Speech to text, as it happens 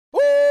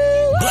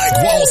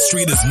Black Wall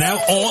Street is now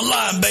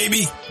online,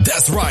 baby.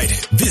 That's right.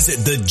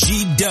 Visit the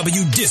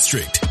GW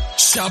District.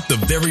 Shop the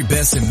very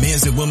best in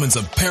men's and women's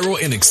apparel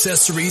and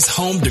accessories,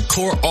 home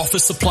decor,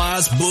 office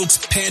supplies,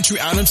 books, pantry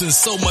items, and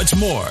so much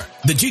more.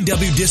 The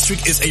GW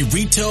District is a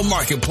retail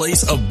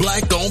marketplace of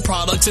black-owned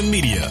products and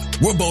media.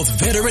 We're both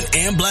veteran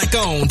and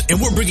black-owned,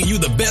 and we're bringing you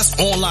the best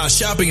online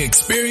shopping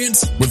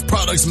experience with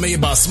products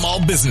made by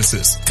small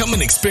businesses. Come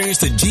and experience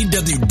the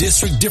GW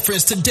District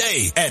difference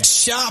today at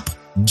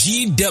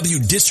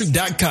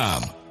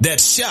shopgwdistrict.com.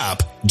 That's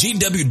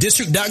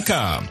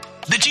shopgwdistrict.com.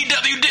 The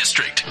GW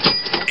District,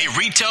 a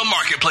retail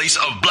marketplace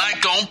of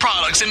black-owned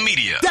products and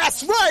media.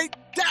 That's right.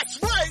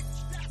 That's right.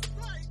 That's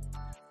right.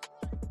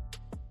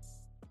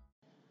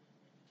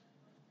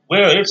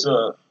 Well, it's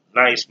a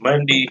nice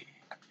Monday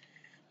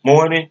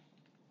morning,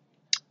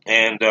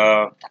 and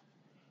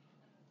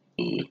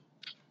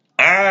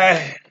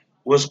I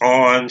was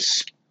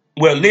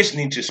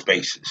listening to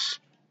Spaces.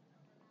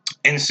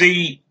 And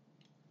see,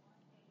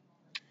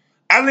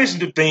 I listen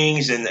to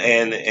things and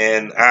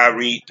I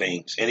read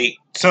things, and it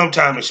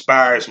sometimes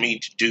inspires me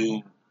to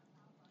do,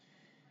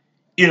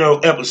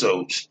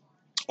 episodes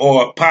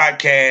or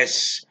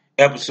podcast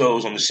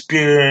episodes on the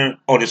sperm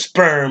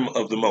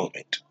of the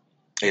moment,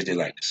 as they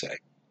like to say.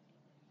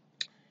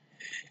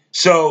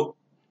 So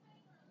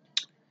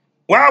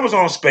while I was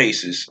on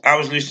Spaces, I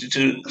was listening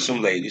to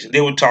some ladies, and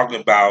they were talking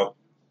about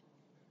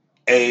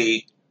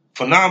a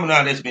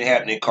phenomenon that's been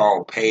happening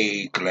called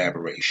paid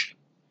collaboration.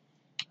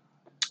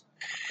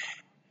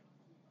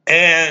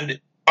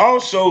 And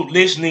also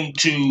listening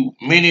to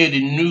many of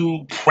the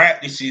new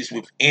practices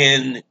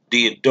within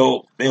the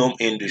adult film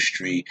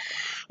industry,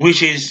 which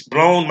has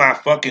blown my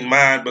fucking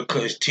mind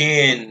because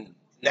 10,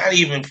 not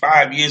even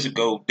 5 years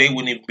ago, they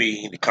wouldn't even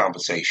be in the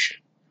conversation.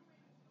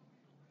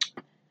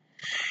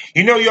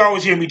 You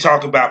always hear me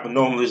talk about the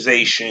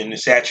normalization, the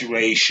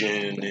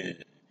saturation, the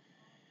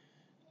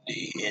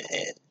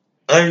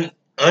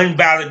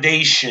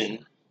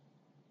unvalidation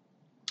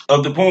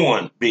of the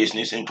porn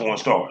business and porn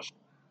stars.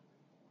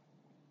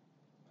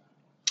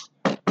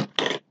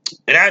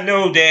 And I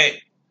know that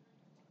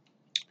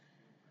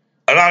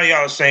a lot of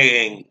y'all are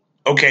saying,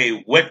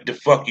 okay, what the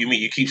fuck you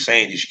mean? You keep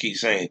saying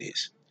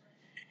this.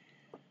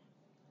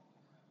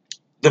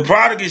 The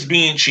product is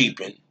being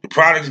cheapened. The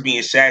product is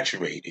being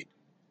saturated.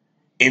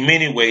 In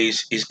many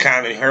ways, it's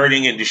kind of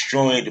hurting and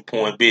destroying the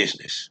porn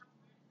business.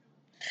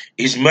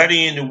 It's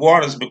muddying the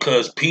waters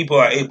because people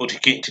are able to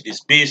get into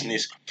this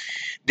business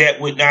that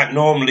would not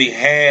normally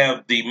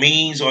have the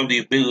means or the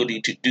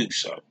ability to do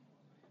so.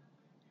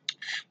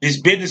 This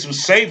business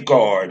was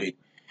safeguarded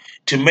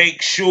to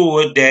make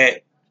sure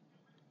that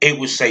it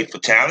was safe for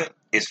talent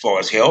as far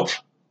as health.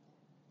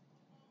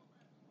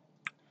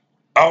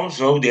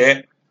 Also,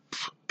 that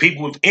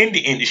people within the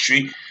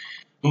industry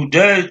who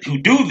do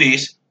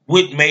this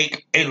would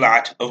make a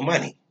lot of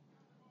money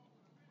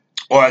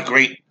or a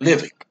great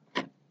living.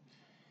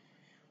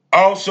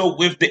 Also,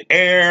 with the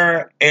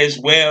air as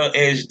well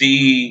as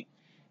the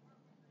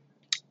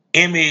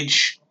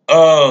image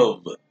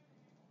of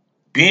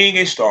being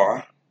a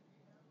star,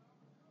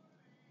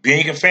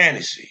 being a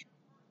fantasy,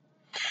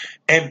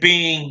 and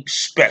being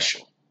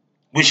special,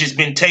 which has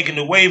been taken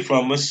away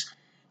from us,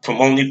 from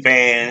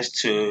OnlyFans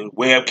to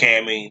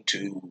webcamming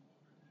to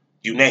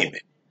you name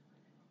it.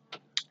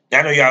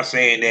 I know y'all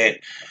saying that,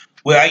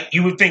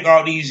 you would think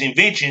all these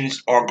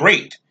inventions are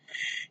great.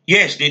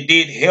 Yes, they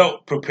did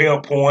help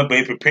propel porn, but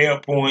they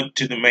propelled porn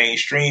to the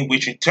mainstream,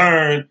 which in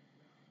turn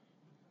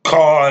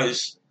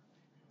caused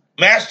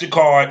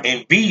MasterCard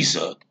and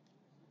Visa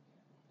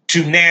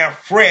to now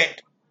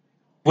fret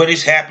what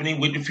is happening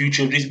with the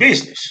future of this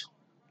business.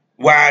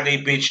 Why they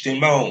bitched and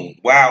moaned.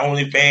 Why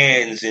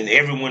OnlyFans and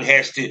everyone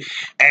has to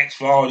ask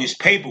for all this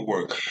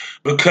paperwork.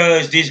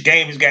 Because this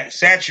game has gotten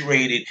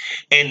saturated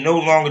and no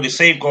longer the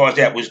safeguards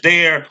that was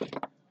there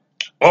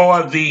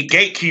or the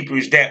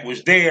gatekeepers that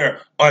was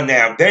there are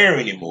now there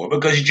anymore.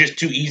 Because it's just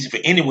too easy for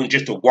anyone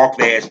just to walk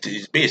their ass into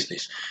this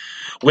business.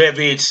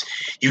 Whether it's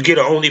you get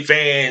an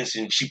OnlyFans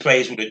and she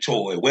plays with a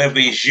toy.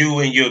 Whether it's you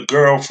and your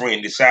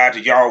girlfriend decide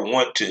that y'all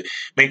want to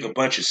make a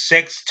bunch of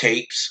sex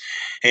tapes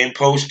and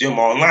post them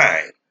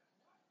online.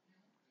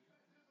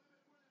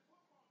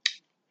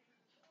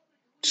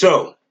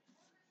 So,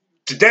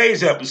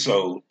 today's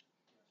episode,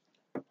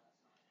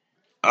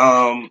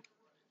 I'm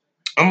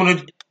going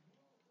to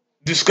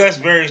discuss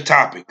various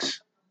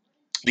topics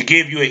to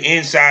give you an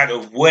insight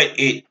of what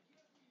it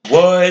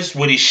was,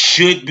 what it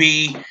should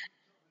be,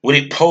 what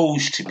it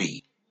posed to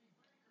be,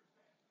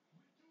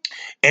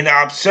 and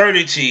the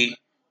absurdity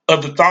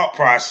of the thought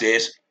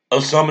process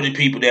of some of the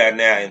people that are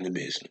now in the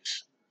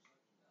business.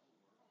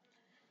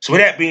 So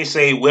with that being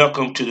said,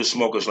 welcome to the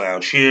Smokers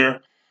Lounge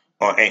here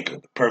on Anchor,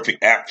 the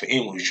perfect app for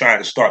anyone who's trying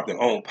to start their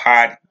own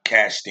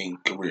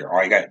podcasting career.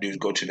 All you got to do is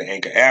go to the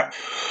Anchor app,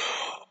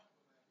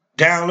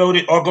 download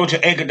it, or go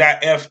to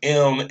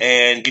anchor.fm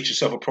and get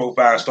yourself a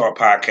profile and start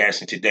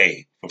podcasting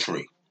today for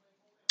free.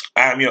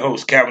 I'm your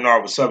host,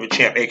 Kavanaugh with Southern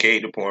Champ, a.k.a.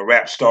 the Porn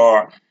Rap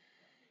Star.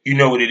 You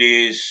know what it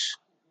is.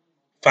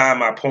 Find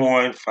my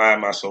porn,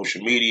 find my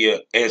social media,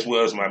 as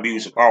well as my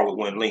music, all with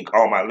one link,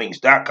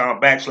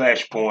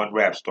 allmylinks.com/porn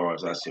rap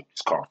stars. I sip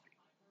this coffee.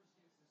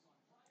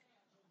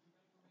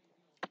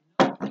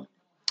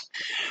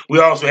 We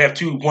also have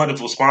two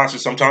wonderful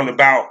sponsors. I'm talking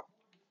about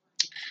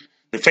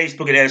the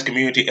Facebook and Ads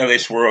community,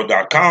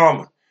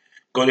 lsworld.com.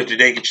 Go there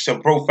today, get you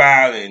some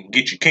profile and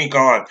get your kink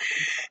on.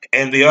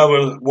 And the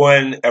other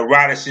one,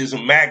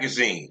 Eroticism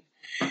Magazine.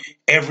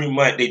 Every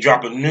month they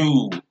drop a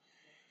new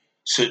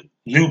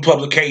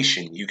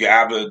publication. You can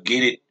either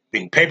get it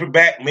in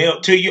paperback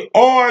mailed to you,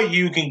 or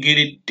you can get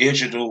it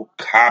digital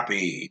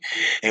copy.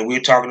 And we're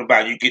talking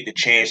about you get the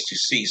chance to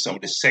see some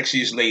of the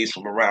sexiest ladies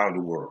from around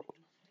the world.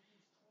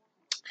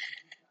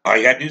 All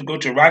you got to do is go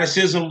to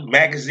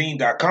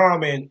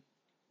eroticismmagazine.com and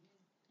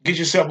get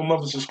yourself a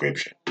monthly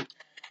subscription.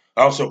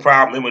 Also,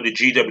 proud member of the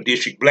GW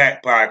District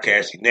Black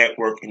Podcasting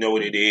Network. You know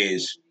what it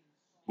is.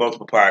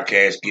 Multiple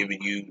podcasts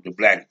giving you the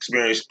Black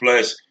experience.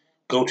 Plus,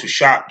 go to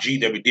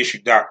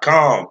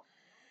shopgwdistrict.com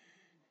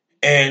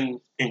and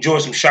enjoy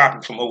some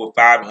shopping from over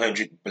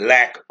 500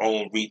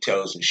 Black-owned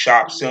retailers and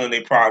shops selling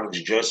their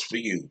products just for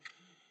you.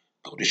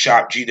 Go to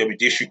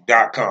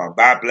shopgwdistrict.com.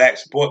 Buy Black,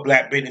 support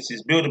Black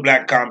businesses, build a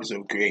Black economy,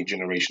 and create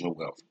generational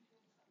wealth.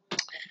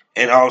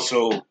 And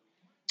also,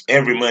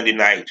 every Monday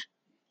night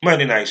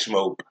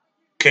Smoke,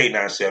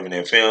 K97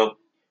 FM,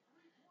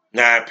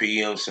 9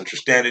 p.m. Central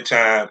Standard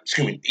Time,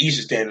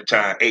 Eastern Standard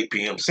Time, 8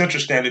 p.m.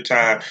 Central Standard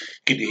Time.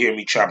 Get to hear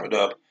me chop it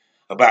up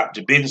about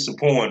the business of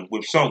porn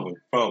with someone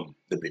from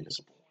the business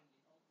of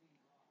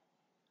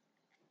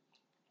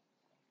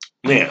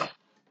porn. Now,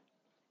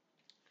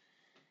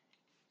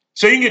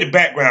 so you can get a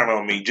background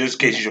on me, just in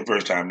case it's your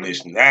first time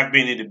listening. I've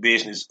been in the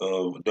business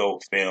of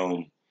adult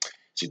film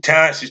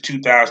since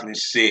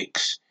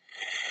 2006,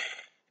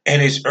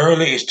 and as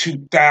early as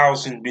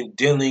 2000, been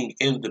dealing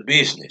in the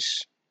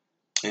business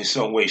in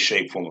some way,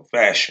 shape, form, or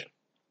fashion.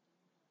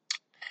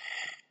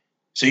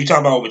 So you're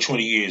talking about over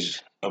 20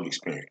 years of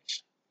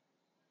experience.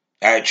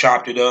 I had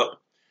chopped it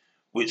up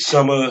with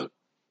some of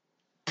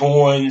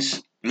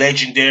porn's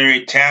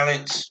legendary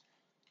talents,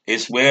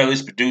 as well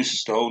as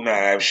producers, the whole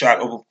nine. I've shot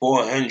over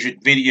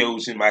 400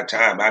 videos in my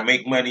time. I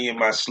make money in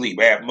my sleep.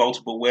 I have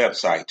multiple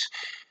websites.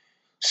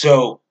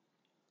 So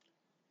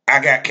I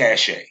got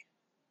cachet.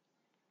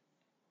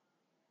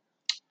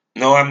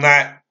 No, I'm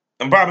not.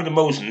 I'm probably the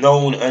most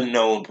known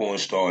unknown porn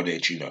star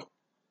that you know.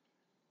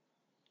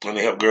 I done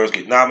help girls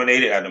get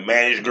nominated. I done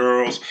manage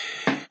girls.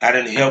 I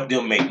done help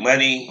them make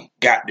money,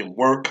 got them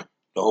work,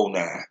 the whole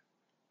nine.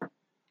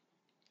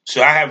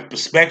 So I have a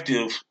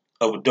perspective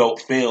of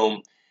adult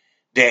film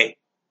that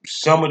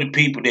some of the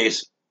people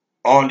that's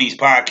on these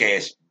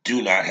podcasts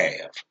do not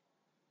have.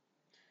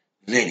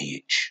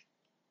 Lineage.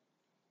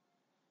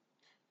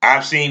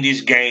 I've seen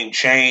this game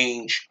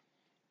change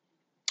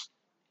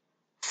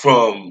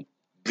from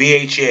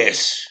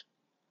VHS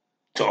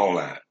to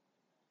online.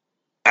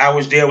 I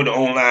was there with the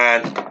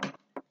online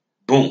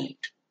boomed.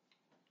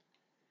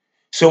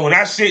 So when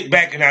I sit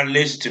back and I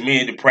listen to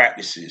many of the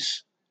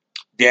practices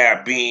that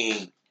are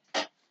being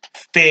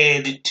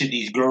fed to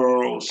these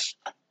girls,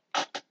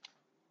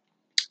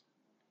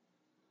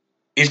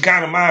 it's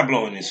kind of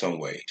mind-blowing in some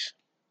ways.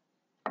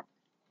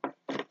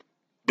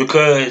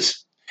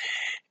 Because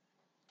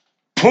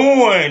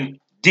porn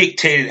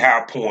dictated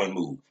how porn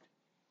moved.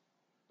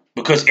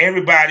 Because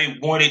everybody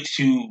wanted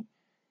to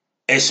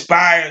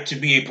aspire to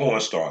be a porn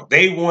star.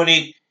 They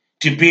wanted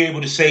to be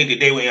able to say that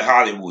they were in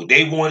Hollywood.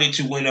 They wanted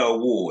to win an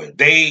award.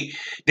 They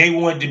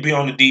wanted to be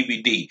on the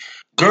DVD.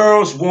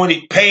 Girls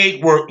wanted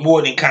paid work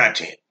more than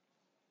content.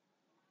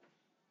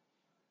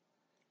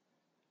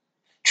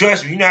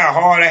 Trust me, you know how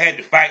hard I had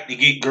to fight to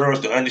get girls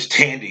to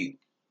understand it.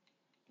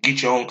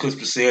 Get your own clips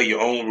for sale,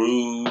 your own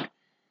rude,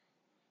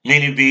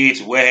 mini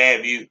vids, what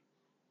have you.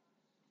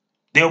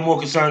 They were more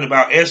concerned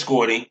about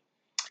escorting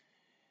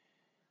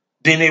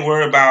than they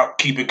were about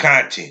keeping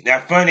content. Now,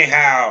 funny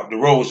how the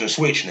roles are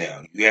switched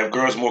now. You have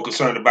girls more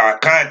concerned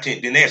about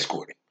content than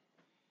escorting.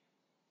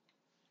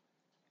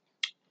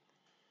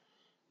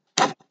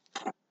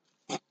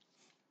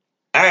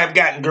 I have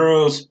gotten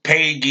girls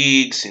paid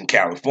gigs in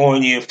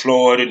California,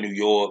 Florida, New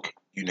York,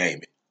 you name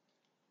it.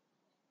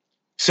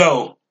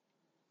 So,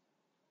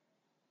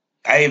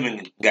 I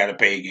even got a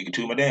paid gig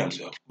to my damn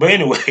self. But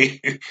anyway,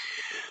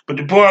 but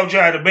the point I'm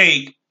trying to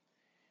make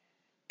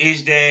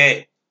is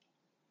that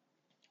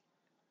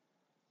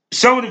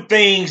some of the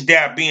things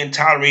that are being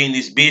tolerated in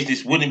this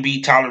business wouldn't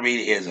be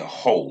tolerated as a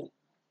whole.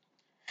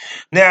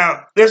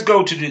 Now, let's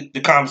go to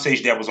the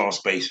conversation that was on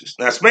Spaces.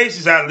 Now,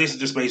 Spaces, I listen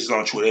to Spaces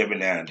on Twitter every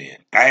now and then.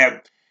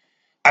 I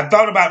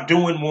thought about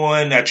doing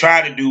one. I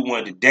tried to do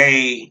one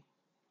today,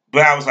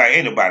 but I was like,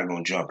 ain't nobody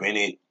going to jump in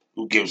it.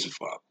 Who gives a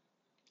fuck?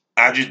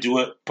 I just do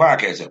a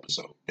podcast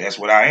episode. That's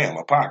what I am,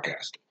 a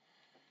podcaster.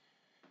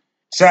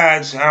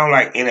 Besides, I don't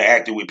like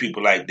interacting with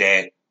people like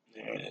that.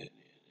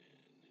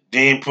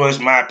 Then plus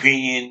my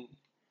opinion,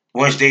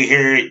 once they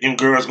hear it, them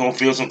girls gonna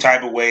feel some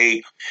type of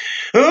way.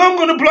 Oh, I'm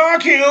gonna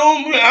block him.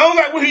 I don't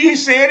like what he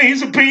said,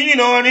 his opinion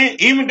on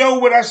it, even though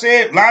what I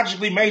said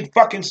logically made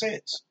fucking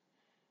sense.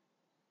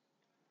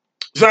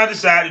 So I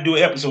decided to do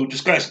an episode to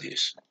discuss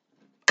this.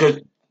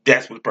 Because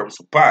that's what the purpose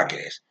of the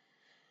podcast.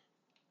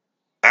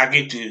 I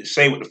get to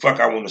say what the fuck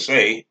I want to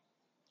say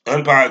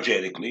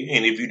unapologetically.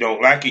 And if you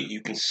don't like it,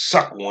 you can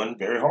suck one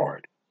very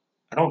hard.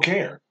 I don't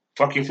care.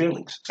 Fuck your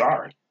feelings.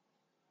 Sorry.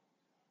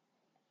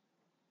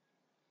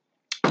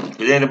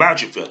 It ain't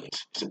about your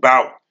feelings. It's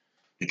about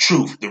the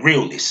truth, the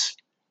realness.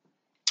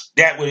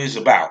 That's what it's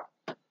about.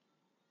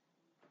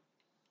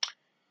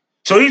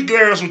 So these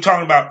girls were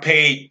talking about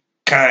paid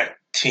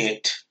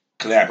content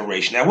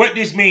collaboration. Now what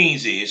this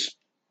means is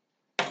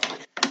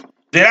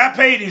that I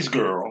pay this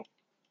girl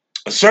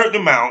a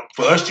certain amount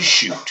for us to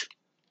shoot.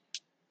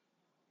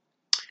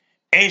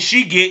 And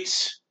she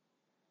gets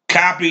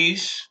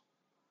copies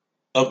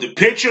of the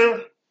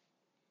picture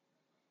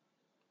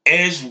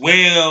as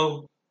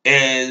well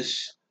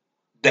as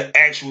the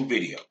actual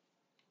video.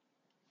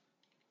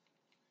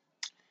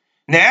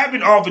 Now, I've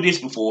been offered this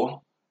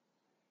before.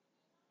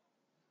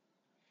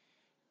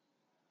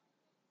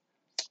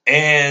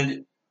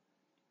 And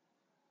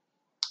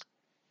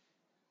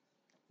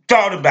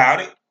thought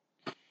about it.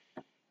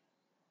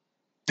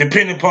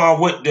 Depending upon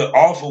what the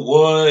offer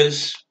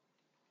was.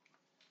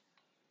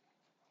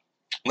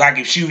 Like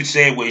if she would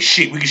say, well,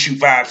 shit, we can shoot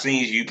 5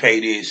 scenes, you pay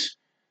this.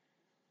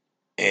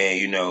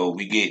 And,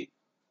 we get,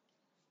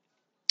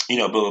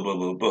 blah, blah, blah,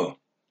 blah, blah.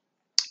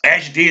 I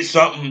actually did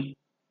something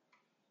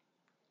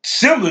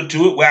similar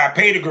to it where I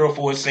paid a girl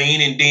for a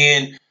scene and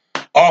then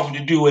offered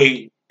to do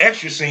a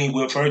extra scene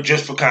with her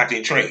just for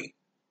content trade.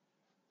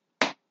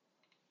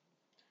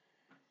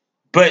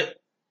 But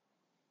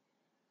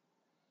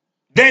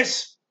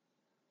that's,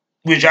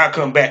 which I'll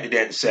come back to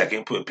that in a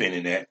second, put a pin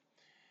in that.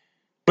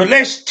 But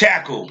let's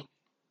tackle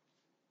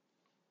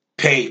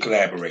paid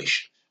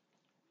collaboration.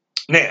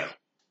 Now,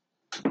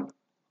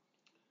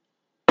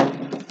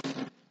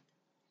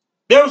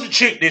 there was a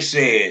chick that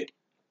said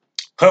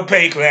her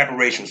paid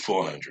collaboration was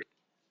 $400.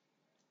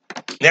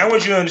 Now I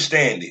want you to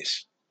understand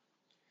this.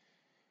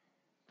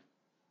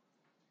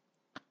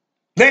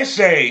 Let's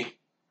say,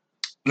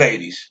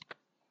 ladies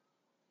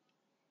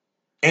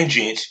and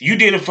gents, you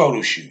did a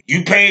photo shoot.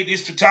 You paid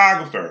this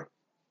photographer.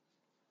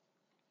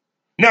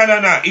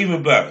 No,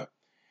 even better.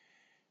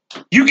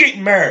 You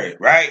getting married,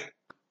 right?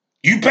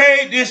 You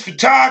paid this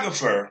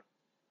photographer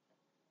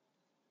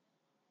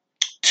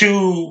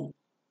to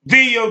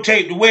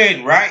videotape the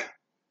wedding, right?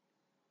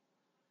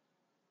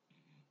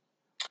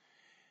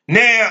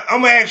 Now,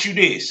 I'm going to ask you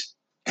this.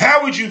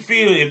 How would you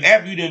feel if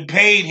after you done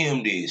paid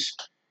him this,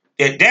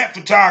 that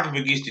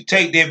photographer gets to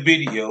take that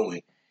video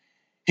and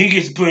he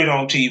gets to put it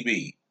on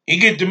TV? He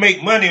gets to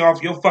make money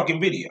off your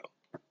fucking video.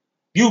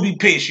 You'll be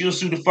pissed. You'll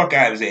sue the fuck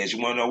out of his ass.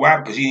 You want to know why?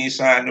 Because he didn't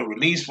sign no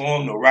release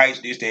form, no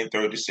rights, this, that, and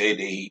third, to say that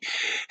he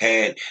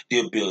had the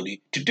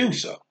ability to do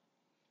so.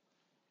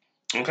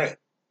 Okay.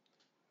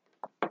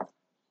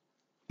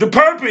 The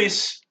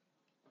purpose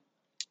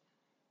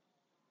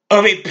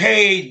of a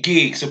paid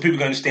gig, so people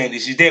can understand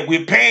this, is that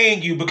we're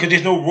paying you because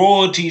there's no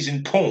royalties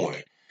in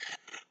porn.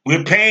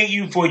 We're paying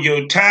you for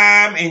your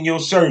time and your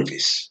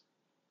service.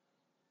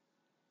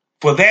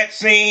 For that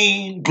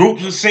scene,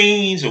 groups of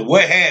scenes, or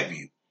what have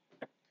you.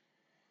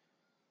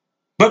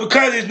 But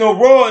because there's no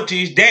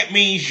royalties, that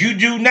means you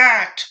do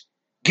not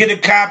get a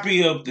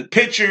copy of the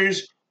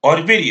pictures or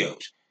the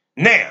videos.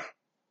 Now,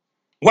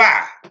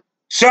 why?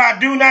 So I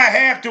do not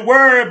have to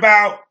worry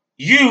about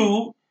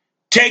you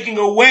taking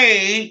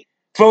away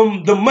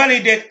from the money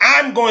that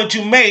I'm going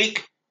to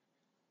make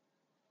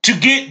to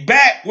get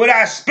back what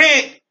I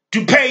spent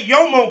to pay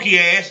your monkey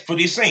ass for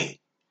this scene.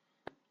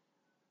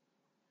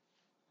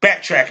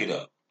 Backtrack it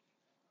up.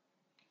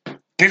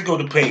 Let's go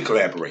to paid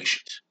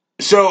collaborations.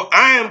 So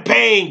I am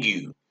paying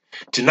you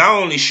to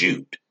not only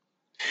shoot,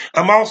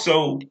 I'm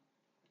also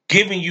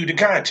giving you the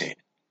content.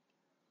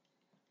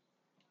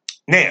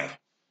 Now,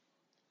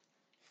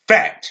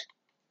 fact,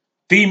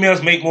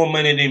 females make more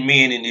money than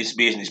men in this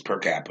business per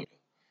capita.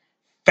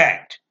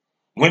 Fact,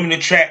 women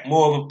attract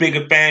more of a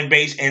bigger fan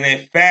base and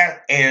a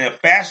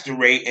faster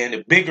rate and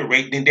a bigger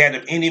rate than that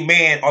of any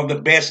man or the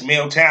best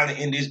male talent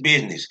in this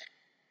business.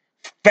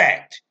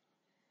 Fact,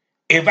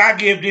 if I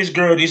give this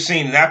girl this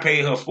scene and I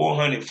pay her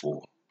 $400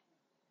 for,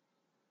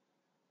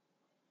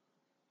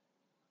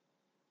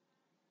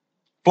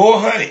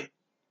 $400.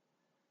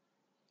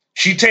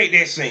 She take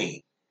that scene.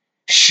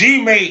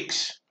 She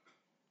makes,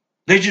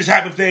 let's just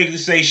hypothetically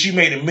say she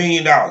made $1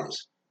 million.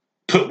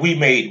 But we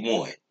made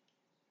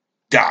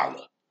 $1.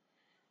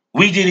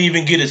 We didn't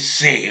even get a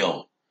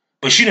sale.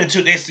 But she done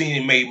took that scene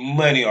and made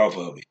money off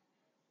of it.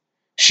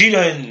 She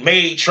done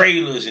made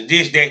trailers and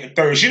this, that, and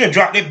third. She done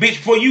dropped that bitch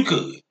before you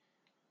could.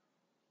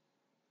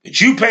 But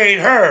you paid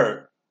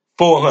her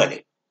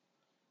 $400.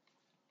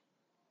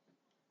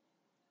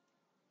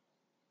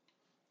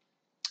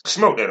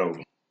 Smoke that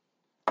over.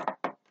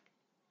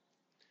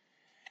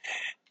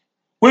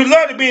 We'd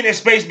love to be in that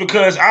space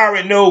because I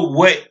already know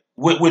what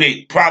would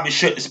it probably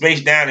shut the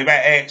space down if I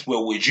asked,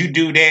 well, would you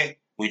do that?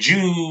 Would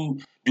you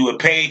do a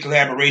paid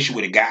collaboration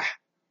with a guy?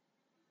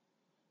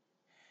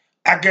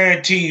 I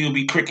guarantee you it'll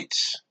be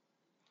crickets.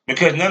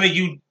 Because none of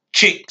you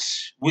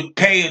chicks would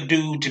pay a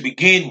dude to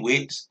begin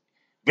with.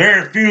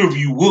 Very few of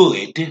you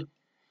would.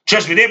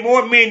 Trust me, there are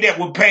more men that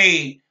would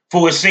pay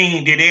for a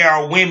scene than there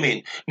are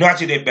women. No, I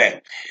take that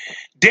back.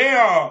 There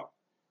are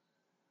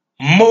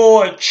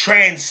more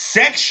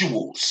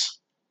transsexuals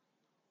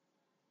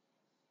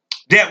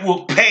that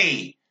will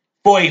pay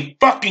for a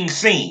fucking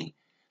scene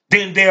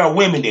than there are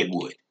women that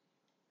would.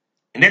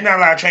 And there's not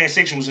a lot of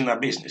transsexuals in our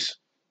business.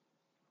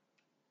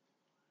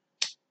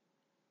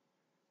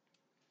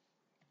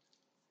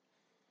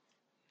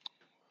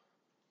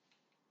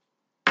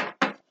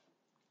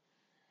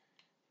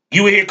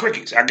 You will hear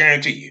crickets, I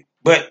guarantee you.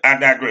 But I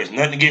digress.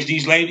 Nothing against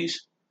these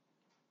ladies.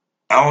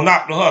 I don't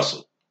knock the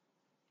hustle.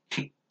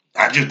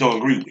 I just don't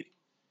agree with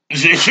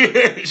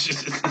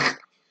it.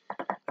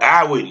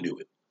 I wouldn't do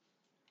it.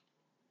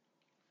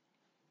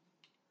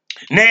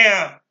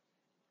 Now,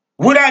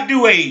 would I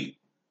do a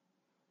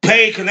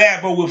paid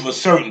collabo with a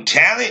certain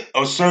talent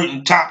or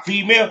certain top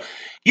female?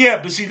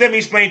 Yeah, but see, let me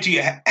explain to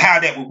you how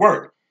that would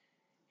work.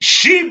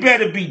 She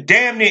better be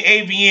damn near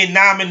AVN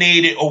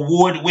nominated,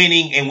 award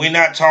winning, and we're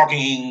not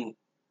talking.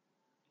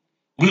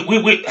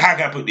 How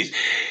can I put this?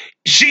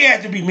 She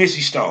has to be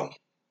Missy Stone,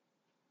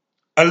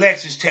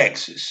 Alexis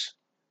Texas,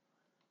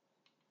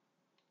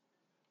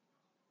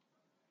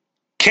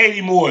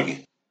 Katie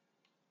Morgan,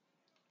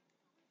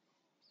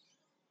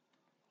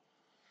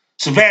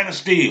 Savannah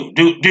Steele.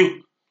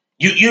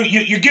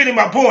 You getting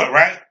my point,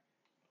 right?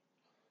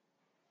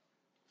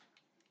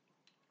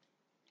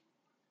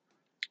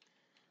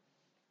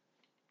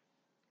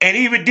 And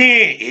even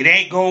then, it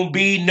ain't gonna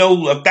be no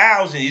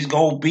 1,000. It's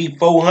gonna be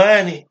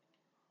 400.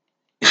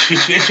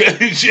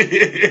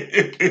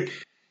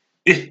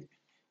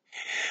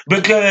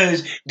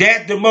 Because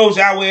that's the most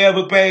I would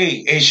ever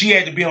pay, and she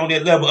had to be on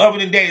that level. Other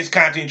than that, it's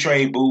content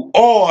trade, boo.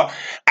 Or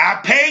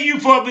I pay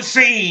you for the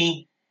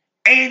scene,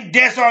 and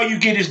that's all you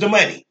get is the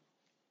money.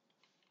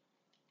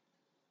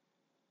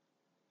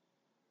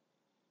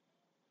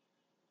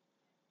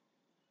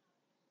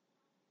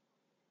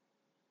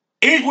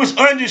 It was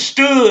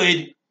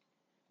understood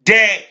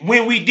that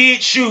when we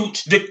did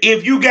shoots,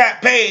 if you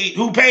got paid,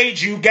 who paid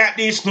you got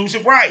the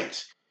exclusive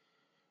rights.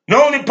 The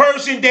only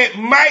person that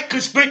might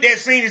could split that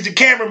scene is the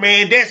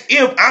cameraman. That's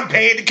if I'm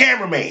paying the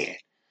cameraman.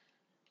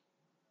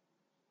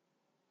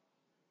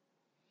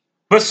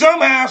 But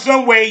somehow,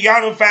 some way,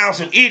 y'all done found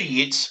some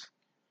idiots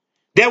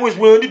that was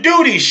willing to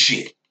do this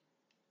shit.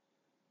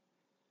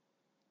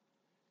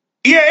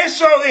 Yeah, it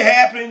slowly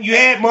happened. You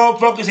had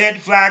motherfuckers had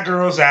to fly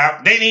girls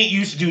out. They didn't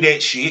used to do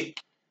that shit.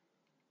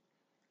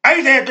 I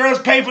used to have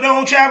girls pay for their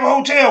own travel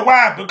hotel.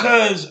 Why?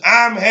 Because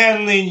I'm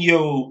handling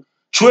your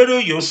Twitter,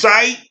 your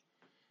site,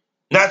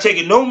 not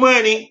taking no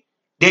money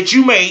that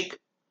you make.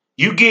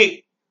 You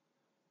get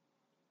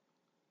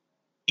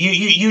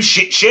you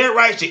share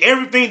rights to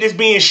everything that's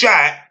being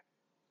shot.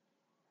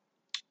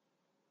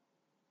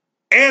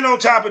 And on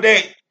top of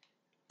that,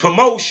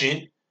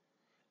 promotion.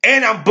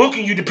 And I'm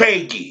booking you to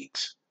paid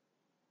gigs.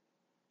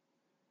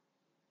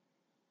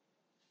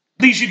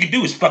 Least you can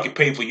do is fucking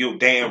pay for your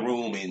damn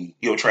room and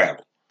your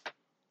travel.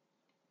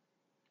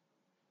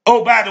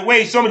 Oh, by the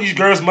way, some of these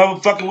girls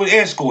motherfucking with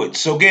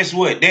escorts. So guess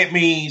what? That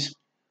means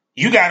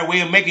you got a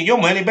way of making your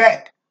money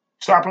back.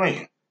 Stop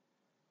playing.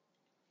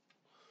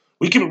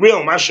 We keep it real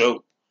on my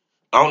show.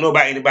 I don't know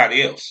about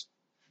anybody else,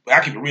 but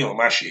I keep it real on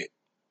my shit.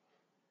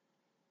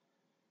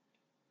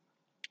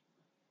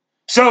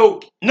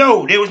 So,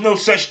 no, there was no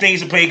such thing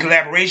as a paid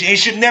collaboration. It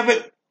should never,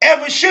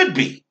 ever should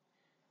be.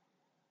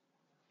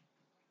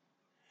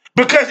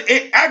 Because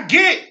I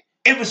get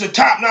if it's a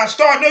top-notch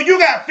star. No, you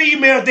got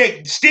females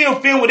that still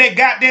film with their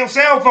goddamn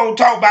cell phone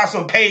talk about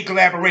some paid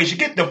collaboration.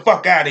 Get the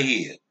fuck out of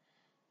here.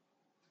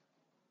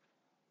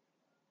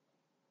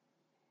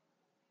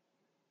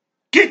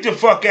 Get the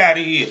fuck out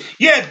of here.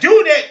 Yeah,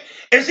 do that.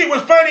 And see,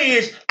 what's funny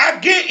is, I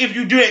get if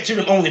you do that to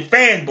them only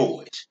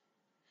fanboys.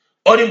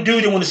 Or them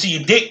dudes that want to see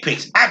your dick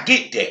pics. I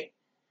get that.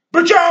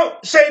 But y'all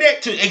say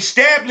that to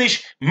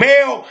established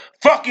male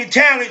fucking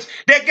talents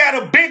that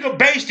got a bigger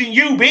base than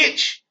you,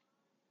 bitch.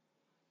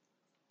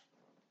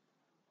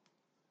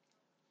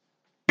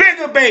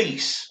 Bigger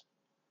base.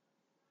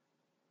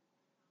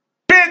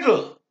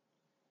 Bigger.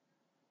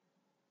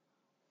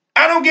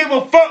 I don't give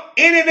a fuck.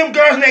 Any of them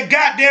girls in that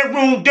goddamn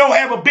room don't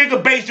have a bigger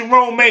base than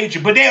Rome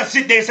Major, but they'll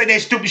sit there and say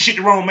that stupid shit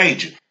to Rome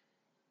Major.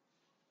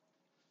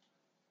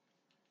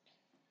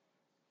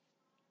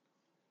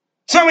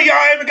 Some of y'all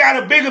ever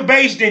got a bigger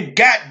base than,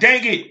 god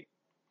dang it.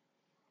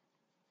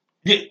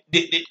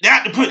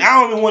 Not to put,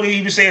 I don't even want to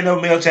even say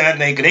another male talent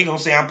name because they're going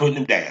to say I'm putting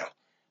them down.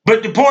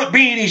 But the point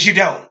being is you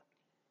don't.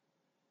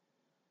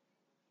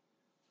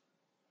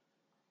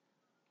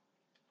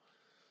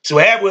 So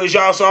afterwards,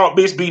 y'all saw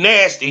bitch be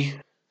nasty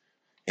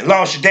and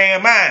lost your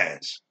damn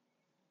minds.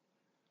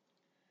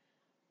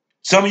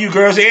 Some of you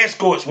girls are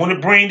escorts want to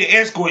bring the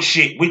escort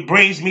shit, which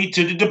brings me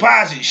to the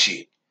deposit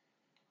shit.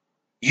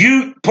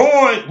 You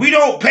porn, we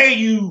don't pay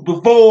you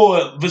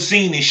before the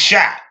scene is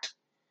shot.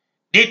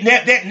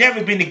 That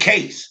never been the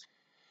case.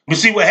 But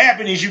see, what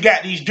happened is you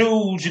got these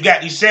dudes, you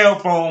got these cell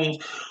phones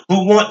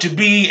who want to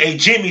be a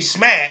Jimmy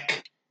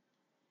Smack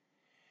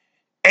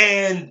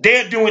And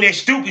they're doing that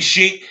stupid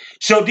shit.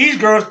 So these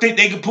girls think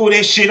they can pull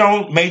that shit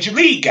on major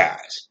league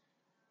guys.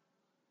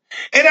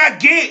 And I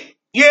get,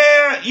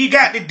 yeah, you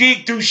got to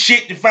dig through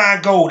shit to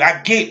find gold.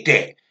 I get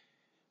that.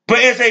 But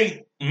as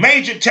a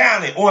major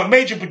talent or a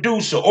major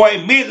producer or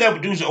a mid-level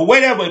producer or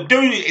whatever,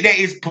 dude that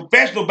is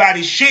professional about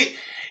his shit,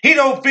 he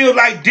don't feel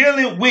like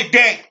dealing with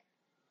that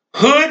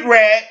hood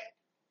rat,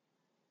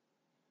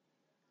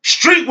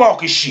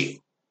 streetwalker shit.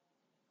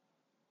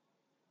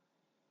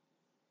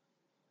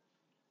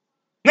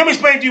 Let me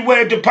explain to you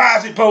what a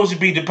deposit supposed to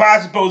be.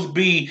 Deposit supposed to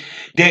be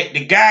that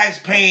the guy's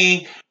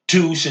paying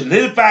to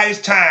solidify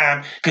his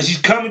time because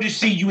he's coming to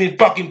see you in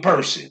fucking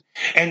person.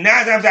 And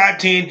 9 times out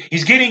of 10,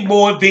 he's getting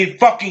more than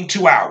fucking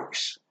 2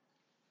 hours.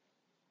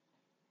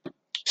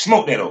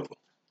 Smoke that over.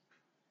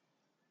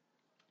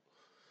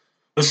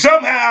 But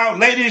somehow,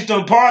 ladies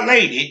done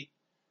parlayed it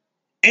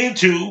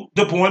into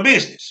the porn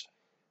business.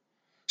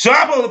 So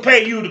I'm supposed to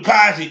pay you a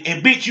deposit,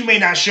 and bitch, you may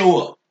not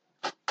show up.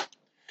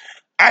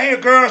 I hear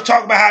girls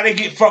talk about how they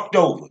get fucked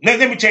over. Now,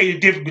 let me tell you the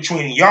difference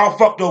between y'all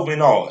fucked over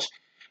and ours.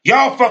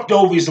 Y'all fucked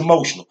over is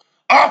emotional.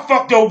 Our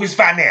fucked over is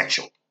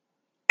financial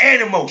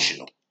and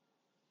emotional.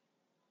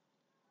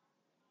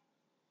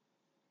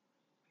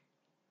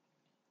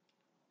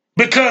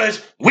 Because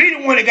we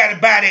the one that got to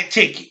buy that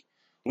ticket.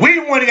 We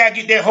the one that got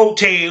to get that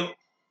hotel.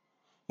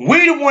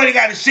 We the one that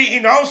got to sit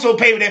and also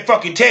pay for that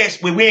fucking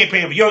test when we ain't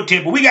paying for your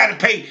test. But we got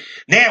to pay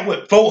now,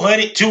 what,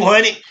 $400,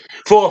 $200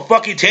 for a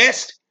fucking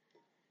test?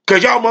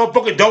 Because y'all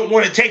motherfuckers don't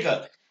want to take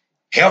a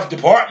health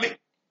department.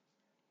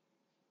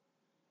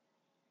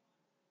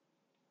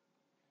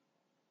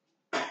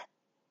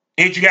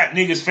 And you got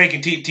niggas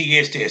faking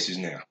TS tests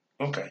now.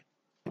 Okay.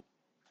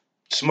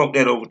 Smoke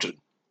that over too.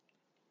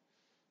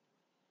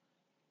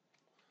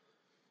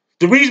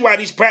 The reason why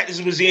these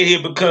practices was in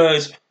here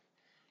because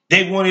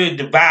they wanted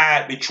to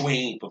divide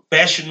between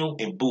professional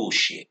and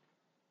bullshit.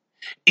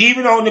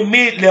 Even on the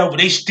mid-level,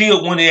 they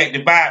still wanted that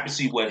divide to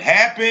see what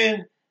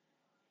happened.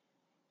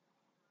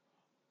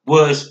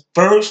 Was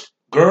first,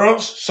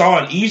 girls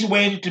saw an easy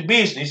way into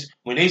business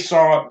when they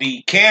saw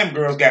the cam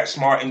girls got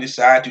smart and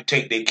decided to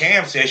take their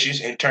cam sessions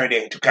and turn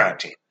that into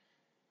content.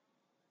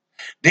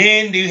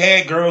 Then they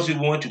had girls who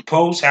wanted to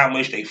post how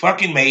much they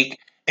fucking make,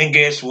 and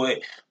guess what?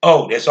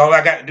 Oh, that's all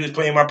I got to do is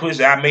play in my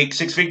pussy. I make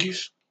 6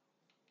 figures.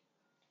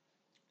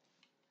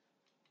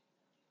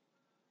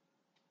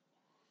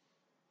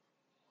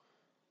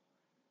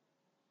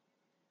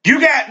 You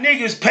got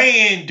niggas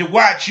paying to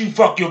watch you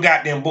fuck your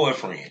goddamn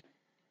boyfriend.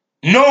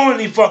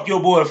 Knowingly fuck your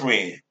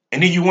boyfriend.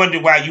 And then you wonder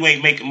why you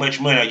ain't making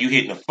much money or you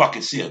hitting the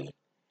fucking ceiling.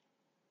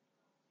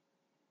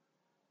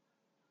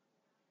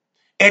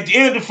 At the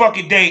end of the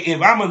fucking day,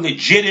 if I'm a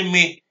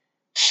legitimate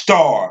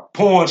star,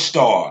 porn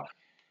star,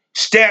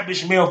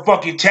 established male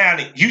fucking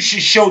talent, you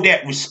should show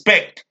that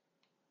respect,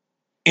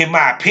 in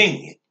my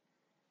opinion.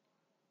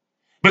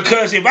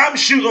 Because if I'm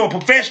shooting on a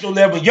professional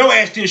level, your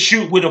ass still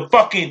shoot with a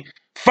fucking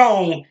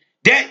phone,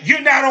 that you're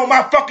not on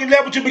my fucking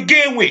level to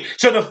begin with.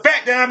 So the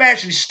fact that I'm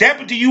actually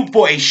stepping to you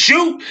for a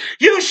shoot,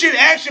 you should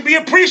actually be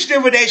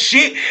appreciative of that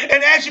shit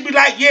and actually be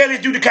like, yeah,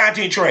 let's do the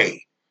content trade.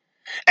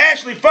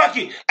 Actually, fuck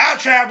it, I'll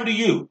travel to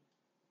you.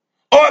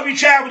 Or if you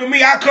travel to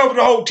me, I'll cover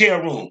the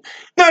hotel room.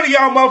 None of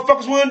y'all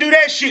motherfuckers want to do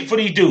that shit for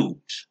these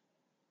dudes.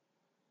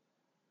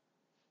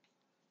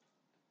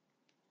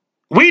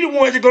 We the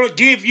ones that going to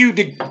give you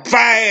the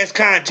fire-ass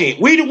content.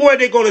 We the ones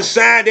that going to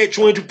sign that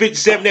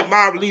 2257, that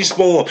my release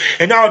form,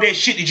 and all that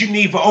shit that you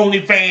need for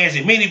OnlyFans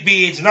and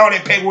mini-vids and all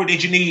that paperwork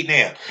that you need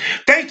now.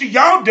 Thanks to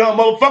y'all dumb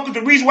motherfuckers,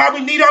 the reason why we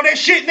need all that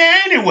shit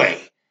now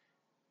anyway.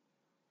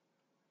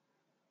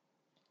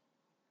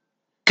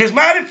 Because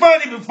mighty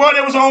funny, before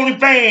there was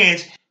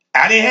OnlyFans,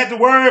 I didn't have to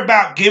worry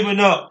about giving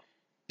up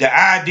the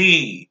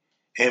ID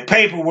and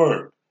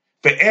paperwork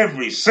for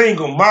every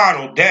single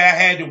model that I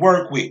had to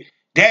work with.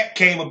 That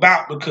came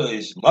about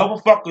because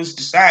motherfuckers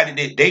decided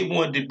that they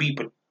wanted to be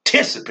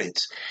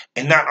participants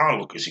and not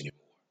onlookers anymore.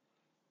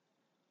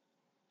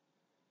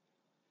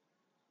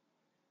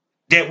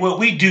 That what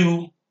we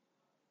do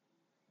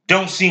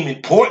don't seem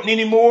important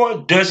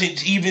anymore,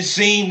 doesn't even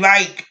seem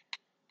like.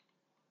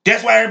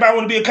 That's why everybody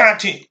want to be a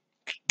content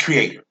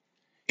creator.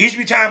 Each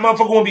time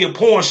motherfucker want to be a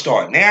porn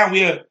star. Now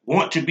we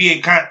want to be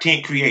a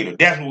content creator.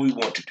 That's what we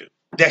want to do.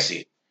 That's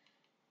it.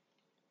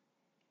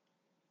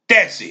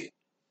 That's it.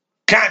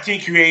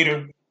 Content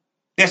creator.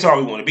 That's all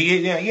we want to be.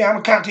 Yeah, I'm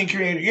a content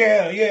creator.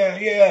 Yeah.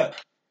 Yeah,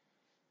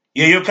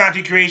 your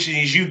content creation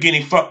is you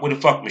getting fucked with a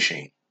fuck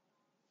machine.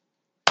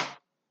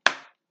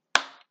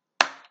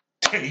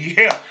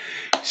 Yeah.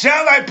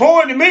 Sound like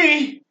porn to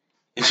me.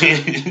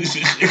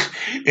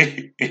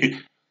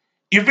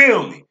 You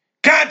feel me?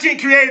 Content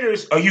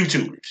creators are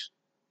YouTubers.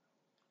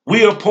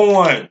 We are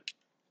porn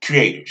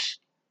creators.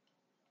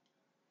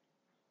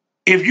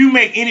 If you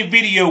make any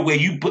video where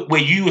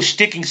you are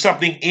sticking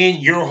something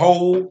in your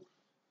hole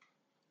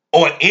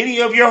or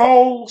any of your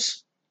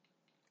holes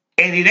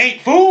and it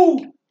ain't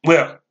food,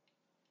 well,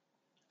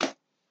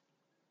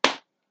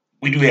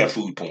 we do have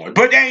food porn.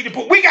 But that ain't the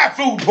point. We got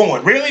food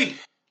porn, really?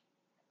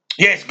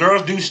 Yes,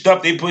 girls do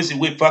stuff they pussy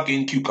with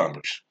fucking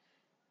cucumbers.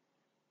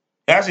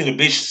 I seen a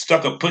bitch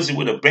stuck a pussy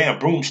with a damn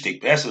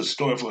broomstick. That's a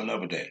story for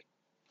another day.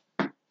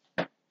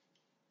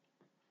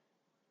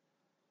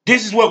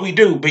 This is what we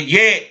do, but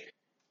yet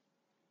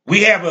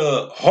we have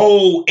a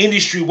whole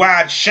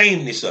industry-wide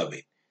shameness of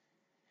it,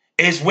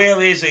 as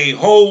well as a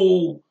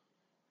whole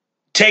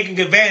taking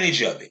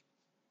advantage of it.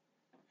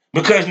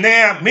 Because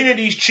now, many of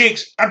these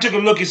chicks, I took a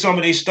look at some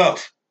of their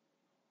stuff.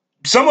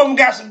 Some of them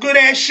got some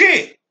good-ass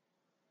shit.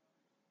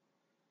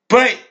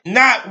 But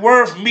not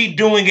worth me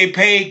doing a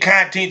paid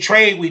content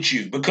trade with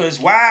you. Because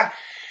why?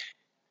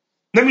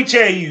 Let me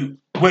tell you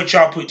what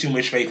y'all put too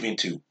much faith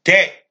into.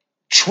 That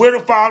Twitter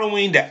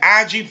following, the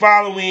IG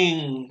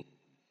following,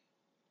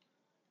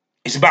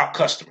 it's about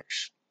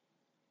customers.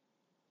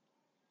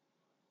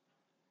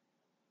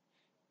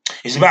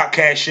 It's about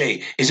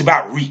cachet. It's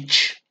about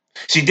reach.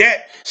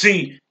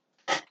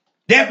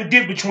 That's the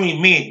difference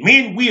between men.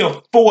 Men, we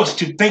are forced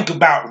to think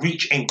about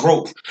reach and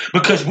growth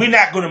because we're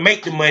not going to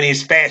make the money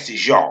as fast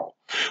as y'all.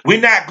 We're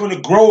not going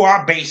to grow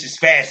our base as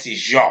fast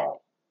as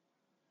y'all.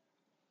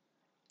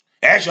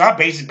 Actually, our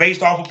base is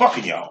based off of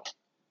fucking y'all.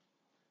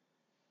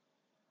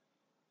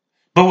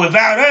 But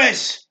without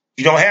us,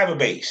 you don't have a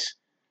base.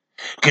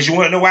 Because you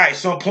want to know why? At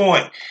some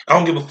point, I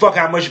don't give a fuck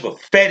how much of a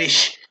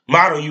fetish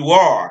model you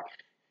are.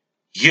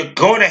 You're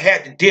going to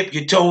have to dip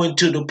your toe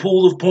into the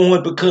pool of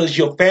porn because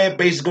your fan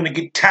base is going to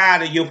get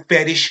tired of your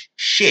fetish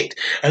shit.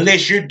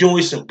 Unless you're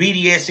doing some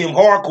BDSM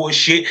hardcore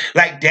shit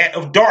like that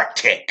of Dark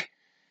Tech.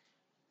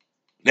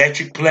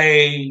 Electric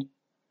Play,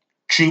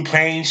 True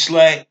Pain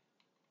Slut,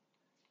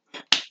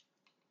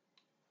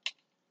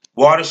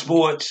 Water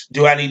Sports.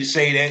 Do I need to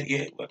say that?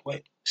 Yeah,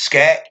 wait.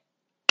 Scat.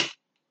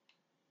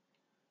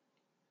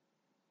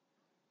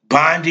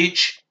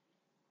 Bondage.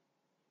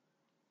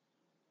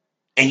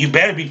 And you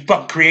better be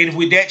fucking creative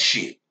with that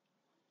shit.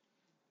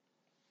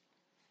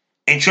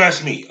 And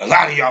trust me, a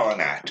lot of y'all are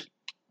not.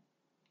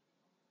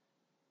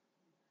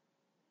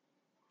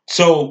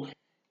 So,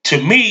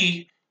 to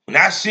me, when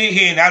I sit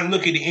here and I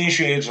look at the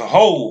industry as a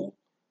whole,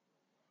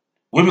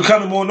 we're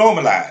becoming more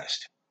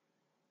normalized.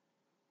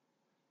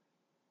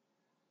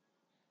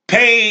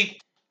 Paid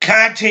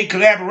content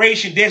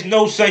collaboration, there's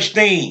no such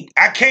thing.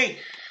 How can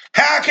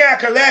I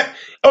collab?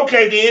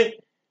 Okay, then.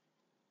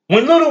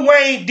 When Lil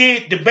Wayne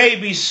did the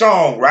Baby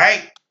song,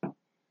 right?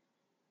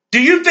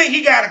 Do you think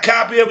he got a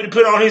copy of it to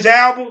put on his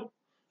album?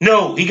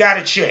 No, he got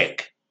a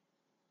check.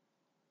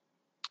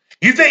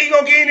 You think he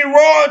gonna get any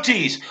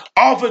royalties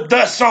off of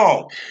the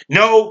song?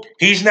 No,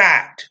 he's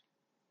not.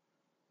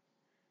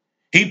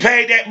 He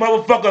paid that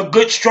motherfucker a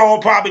good strong,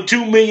 probably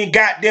 $2 million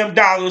goddamn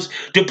dollars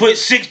to put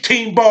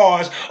 16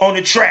 bars on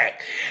the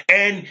track.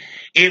 And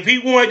if he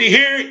wanted to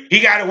hear it, he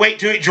gotta wait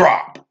till it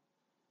drop.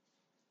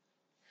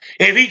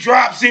 If he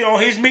drops it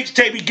on his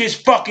mixtape, he gets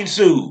fucking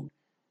sued.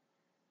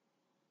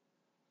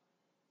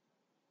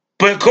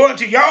 But according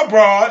to y'all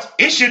broads,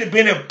 it should have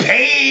been a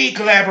paid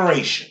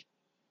collaboration.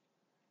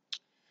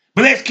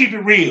 But let's keep it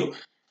real.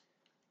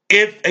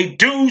 If a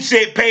dude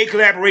said paid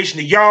collaboration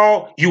to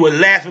y'all, you would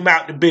laugh him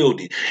out the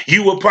building.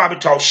 You would probably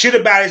talk shit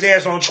about his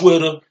ass on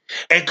Twitter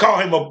and call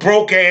him a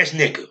broke ass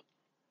nigga.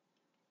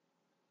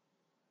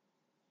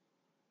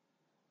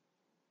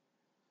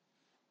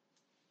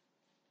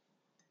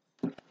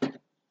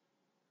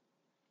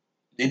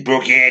 This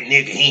broke ass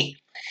nigga, he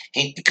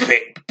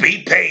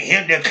pay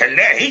him to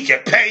collect. He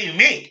just pay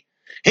me.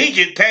 He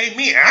just pay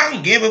me. I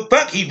don't give a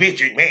fuck. He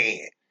bitch man.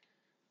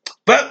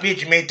 Fuck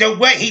bitch man. So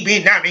what? He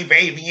been nominated for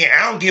 8 years.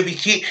 I don't give a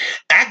shit.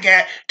 I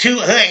got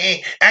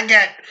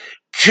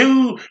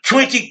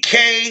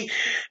 220K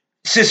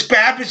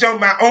subscribers on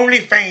my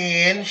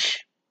OnlyFans.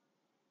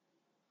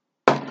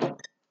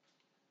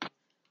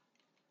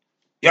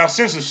 Y'all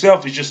sense of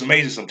self is just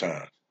amazing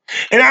sometimes.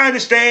 And I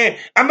understand.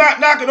 I'm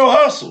not knocking no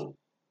hustle.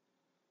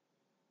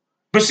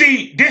 But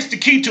see, this is the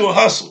key to a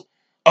hustle.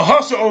 A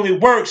hustle only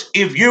works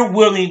if you're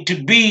willing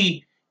to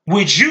be,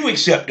 would you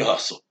accept the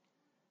hustle?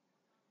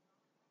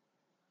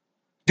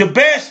 The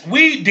best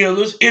weed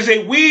dealers is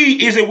a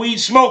weed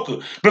smoker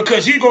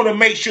because he's going to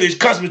make sure his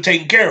customer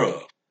taken care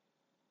of.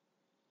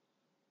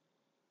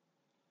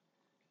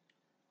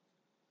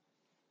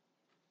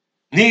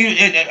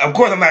 And of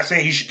course, I'm not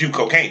saying you should do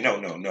cocaine.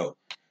 No.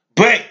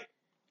 But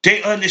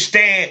they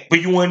understand,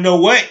 but you want to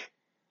know what?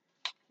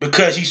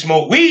 Because he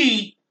smoked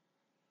weed,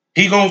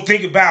 he gonna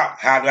think about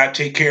how do I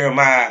take care of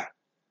my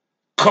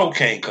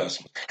cocaine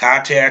customers?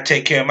 How do I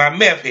take care of my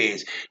meth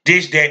heads?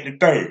 This, that, and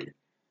the third.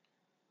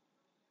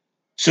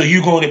 So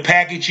you're going to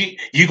package it.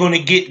 You're going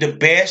to get the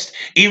best.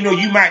 Even though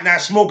you might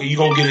not smoke it, you're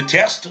going to get a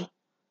tester.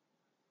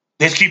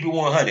 Let's keep it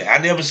 100. I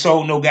never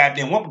sold no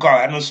goddamn one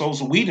car. I never sold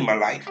some weed in my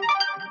life.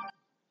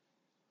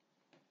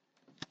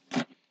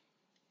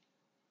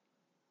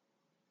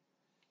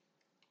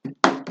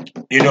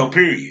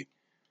 Period.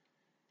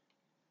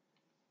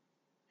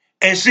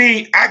 And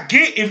see, I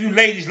get if you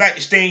ladies like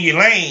to stay in your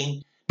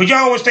lane, but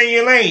y'all want to stay in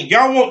your lane.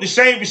 Y'all want the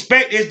same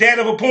respect as that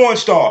of a porn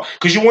star.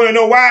 Because you want to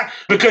know why?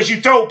 Because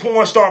you throw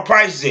porn star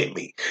prices at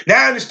me.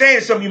 Now, I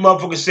understand some of you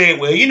motherfuckers said,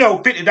 well,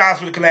 $50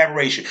 for the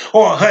collaboration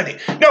or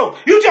 $100. No,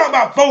 you talking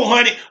about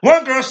 $400.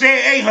 One girl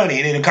said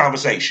 $800 in the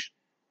conversation.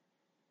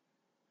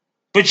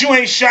 but you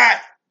ain't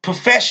shot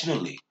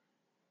professionally.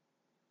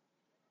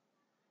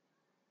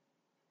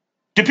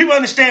 Do people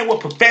understand what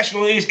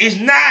professional is? It's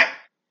not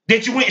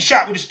that you went and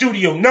shot with a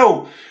studio.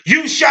 No,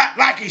 you shot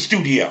like a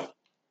studio.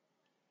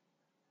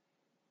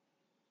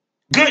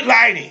 Good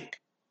lighting.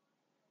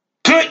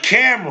 Good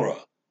camera.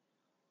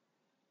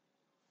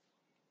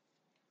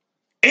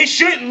 It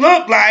shouldn't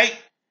look like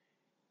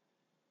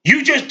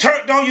you just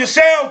turned on your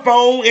cell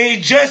phone and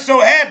it just so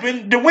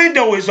happened the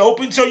window is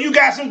open so you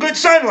got some good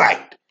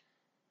sunlight.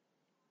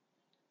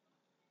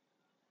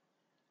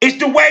 It's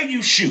the way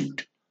you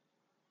shoot.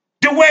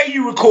 The way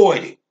you record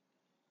it.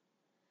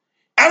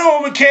 I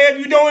don't even care if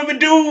you don't even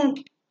do,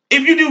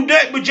 if you do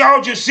that, but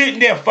y'all just sitting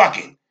there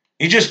fucking.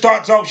 It just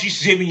starts off,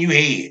 she's giving you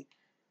head.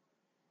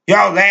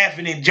 Y'all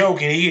laughing and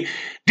joking.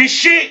 This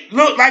shit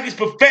look like it's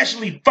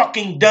professionally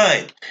fucking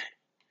done.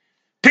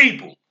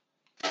 People,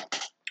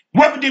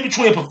 what's the difference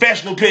between a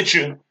professional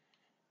picture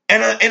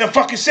and a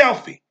fucking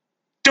selfie?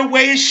 The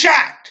way it's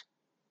shot.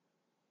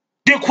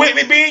 The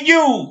equipment being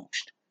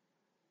used.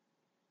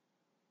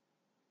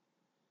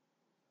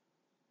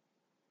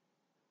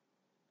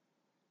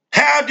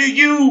 How do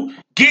you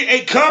get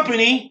a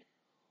company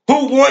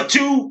who want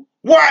to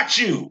watch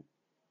you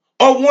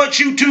or want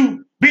you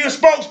to be a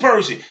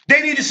spokesperson?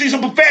 They need to see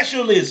some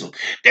professionalism.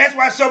 That's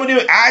why some of them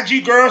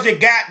IG girls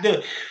that got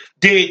the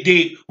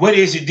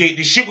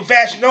shit with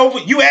Fashion Nova,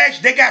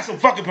 they got some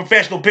fucking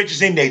professional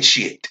pictures in that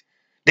shit.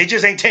 They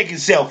just ain't taking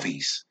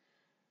selfies.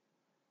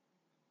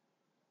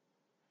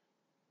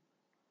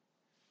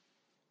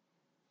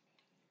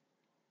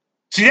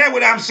 See, that's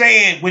what I'm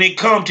saying when it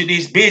comes to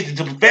this business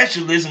of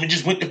professionalism. It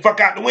just went the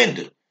fuck out the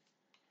window.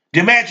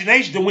 The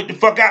imagination done went the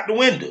fuck out the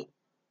window.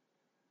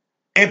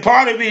 And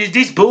part of it is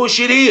this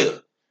bullshit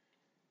here.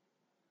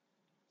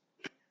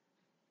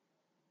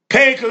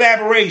 Paid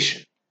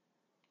collaboration.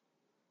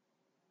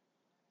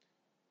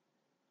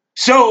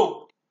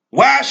 So,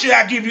 why should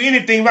I give you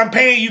anything if I'm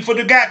paying you for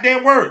the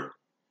goddamn work?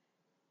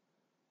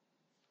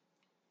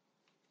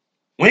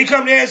 When he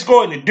come to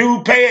escorting, the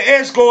dude pay an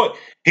escort,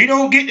 he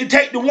don't get to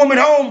take the woman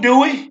home,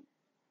 do he?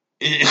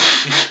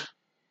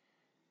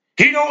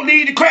 He don't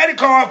need the credit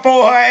card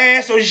for her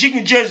ass so she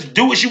can just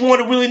do what she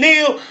want to really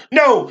kneel.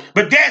 No,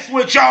 but that's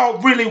what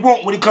y'all really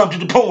want when it comes to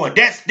the porn.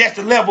 That's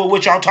the level of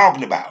what y'all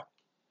talking about.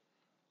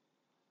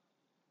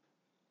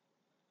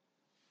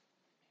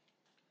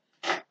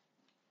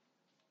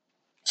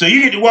 So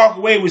you get to walk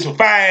away with some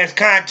fire-ass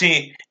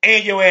content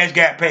and your ass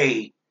got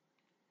paid.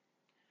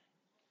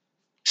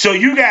 So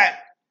you got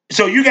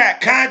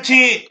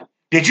content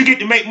that you get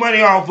to make money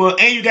off of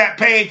and you got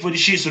paid for the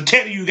shit. So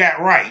technically you got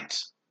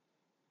rights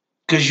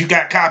because you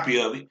got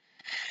copy of it.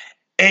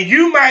 And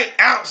you might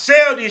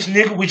outsell this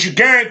nigga, which you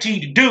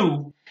guaranteed to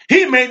do.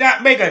 He may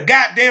not make a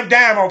goddamn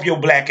dime off your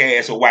black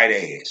ass or white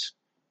ass.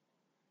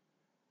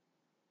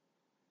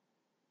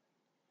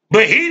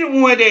 But he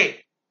the one that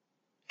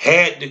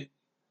had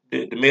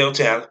the male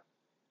talent,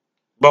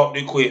 bought the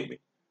equipment,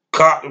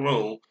 caught the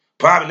room.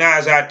 Probably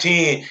 9 out of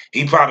 10,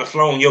 he probably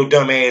flown your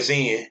dumb ass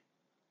in.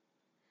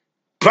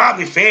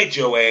 Probably fed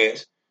your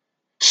ass,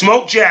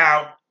 smoked you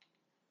out,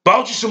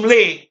 bought you some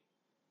lick,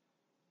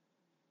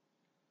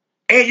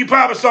 and you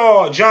probably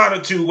saw a John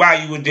or two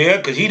while you were there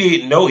because he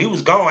didn't know. He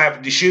was gone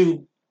after the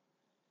shoot.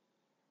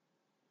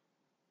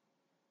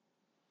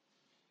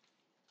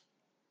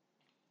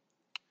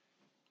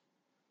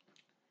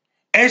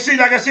 And see,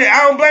 like I said,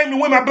 I don't blame the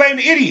women, I blame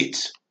the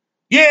idiots.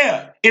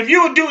 Yeah, if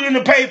you a dude in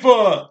the pay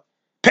for a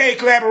paid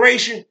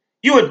collaboration,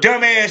 you a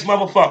dumbass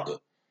motherfucker.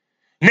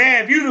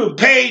 Now, if you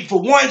paid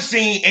for one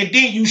scene and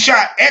then you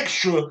shot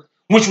extra,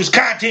 which was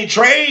content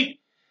trade,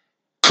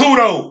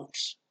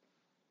 kudos.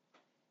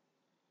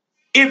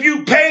 If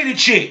you paid a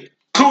chick,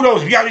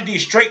 kudos. If y'all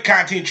did straight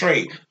content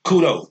trade,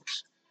 kudos.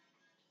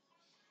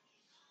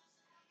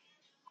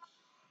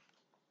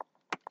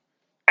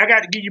 I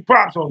got to give you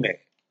props on that.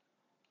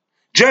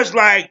 Just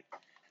like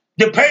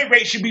the pay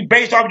rate should be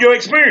based off your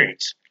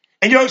experience.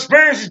 And your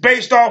experience is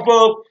based off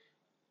of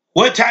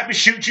what type of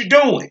shoot you're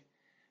doing.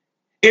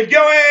 If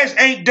your ass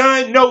ain't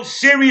done no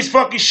serious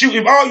fucking shoot,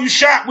 if all you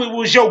shot with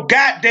was your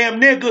goddamn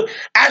nigga,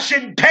 I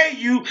shouldn't pay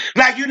you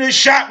like you done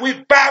shot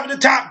with 5 of the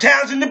top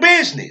talents in the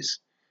business.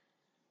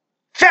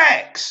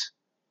 Facts.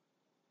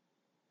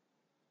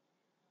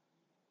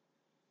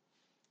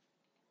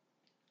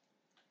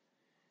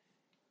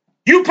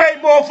 You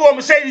pay more for a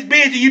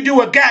Mercedes-Benz than you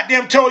do a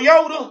goddamn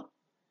Toyota.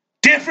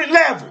 Different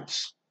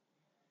levels.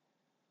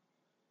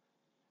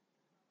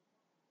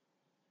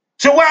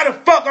 So why the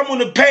fuck I'm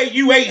gonna pay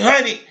you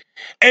 $800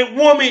 and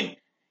woman,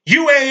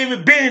 you ain't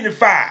even been in the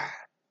fire?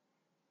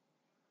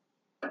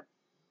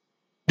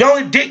 The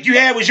only dick you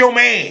had was your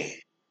man.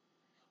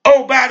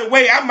 Oh, by the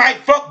way, I might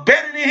fuck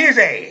better than his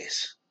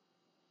ass.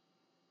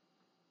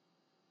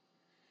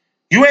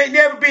 You ain't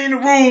never been in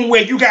the room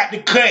where you got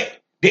to cut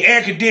the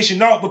air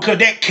conditioning off because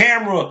that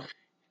camera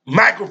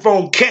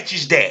microphone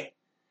catches that.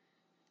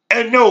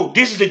 And no,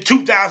 this is a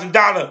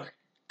 $2,000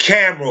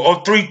 camera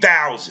or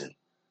 $3,000.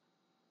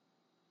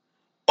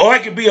 Or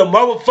it could be a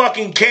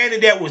motherfucking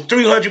Canon that was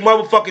 $300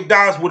 motherfucking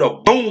dollars with a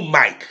boom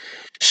mic.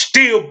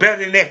 Still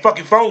better than that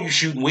fucking phone you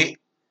shooting with.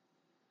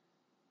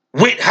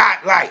 With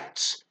hot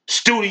lights.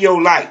 Studio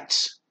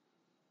lights.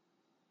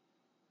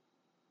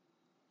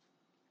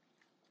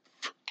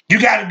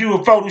 You got to do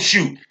a photo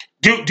shoot.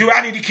 Do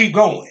I need to keep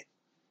going?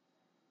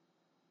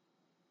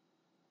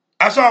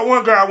 I saw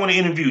one girl I want to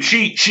interview.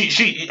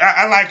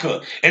 I like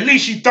her. At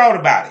least she thought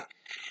about it.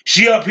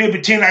 She up here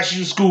pretending like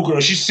she's a schoolgirl.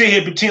 She sit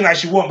here pretending like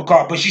she want my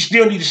car, but she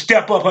still need to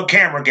step up her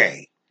camera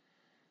game.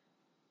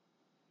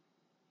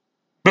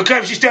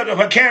 Because she stepped up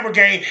her camera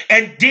game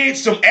and did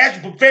some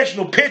actual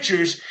professional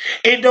pictures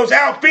in those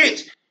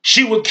outfits,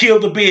 she would kill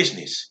the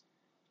business.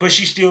 But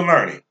she's still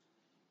learning.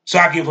 So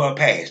I give her a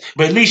pass.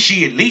 But at least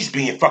she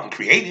being fucking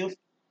creative.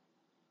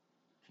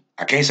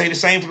 I can't say the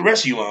same for the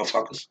rest of you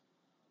motherfuckers.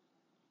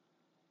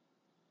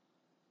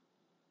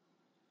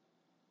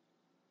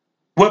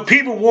 What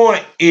people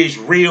want is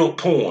real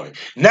porn.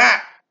 Not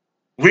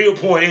real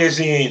porn as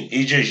in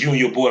it's just you and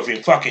your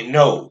boyfriend. Fucking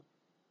no.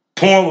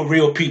 Porn with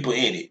real people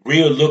in it.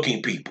 Real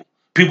looking people.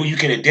 People you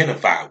can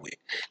identify with.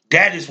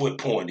 That is what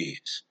porn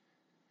is.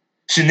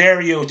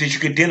 Scenarios that you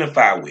can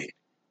identify with.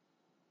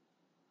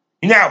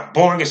 You know how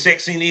boring a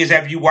sex scene is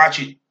after you watch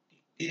it?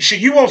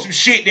 You want some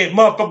shit that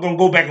motherfucker gonna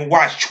go back and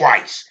watch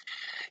twice.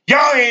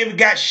 Y'all ain't even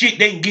got shit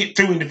they can get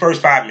through in the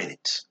first 5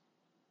 minutes.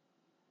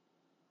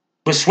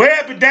 But swear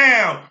up and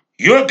down,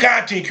 you're a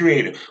content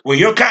creator. Well,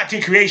 your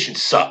content creation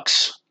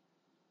sucks.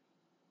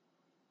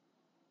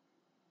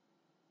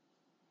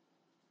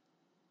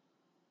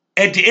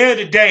 At the end of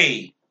the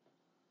day,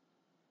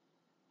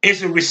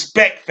 it's a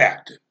respect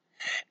factor.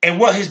 And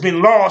what has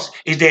been lost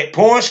is that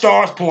porn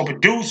stars, porn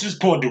producers,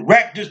 porn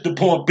directors, the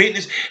porn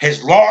business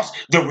has lost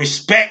the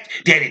respect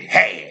that it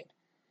had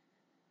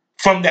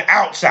from the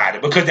outsider.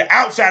 Because the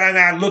outsider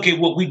now look at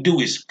what we do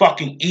is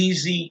fucking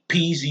easy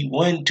peasy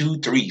 1, 2,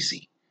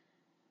 3-zy.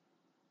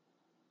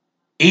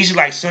 Easy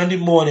like Sunday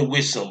morning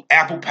with some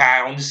apple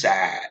pie on the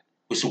side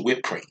with some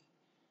whipped cream.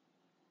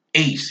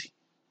 Easy.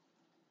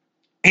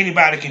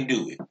 Anybody can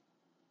do it.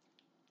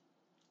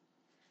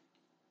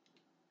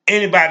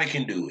 Anybody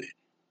can do it.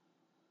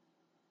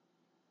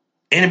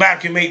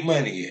 Anybody can make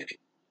money at it.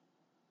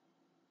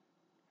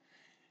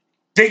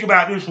 Think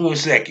about this for a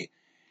second.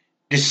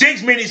 The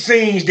 6-minute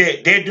scenes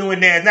that they're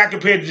doing now is not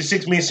compared to the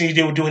 6-minute scenes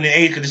they were doing in the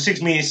 80s, because the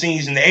 6-minute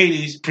scenes in the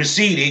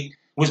 80s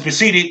was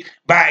preceded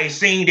by a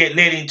scene that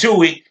led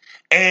into it,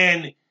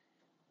 and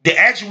the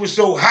action was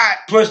so hot,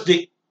 plus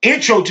the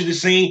intro to the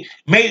scene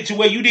made it to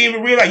where you didn't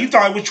even realize. You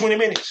thought it was 20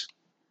 minutes.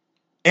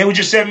 And it was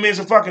just 7 minutes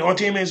of fucking or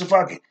 10 minutes of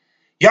fucking.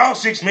 Y'all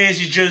 6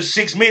 minutes is just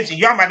 6 minutes, and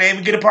y'all might not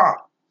even get a part.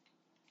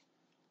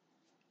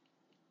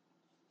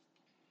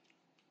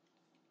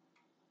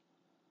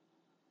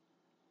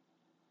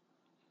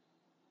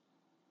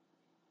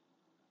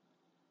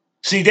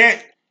 See,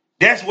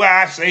 that's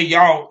why I say,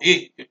 y'all,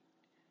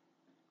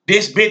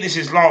 this business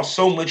has lost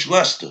so much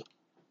luster.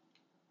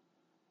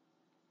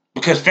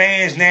 Because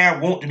fans now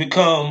want to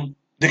become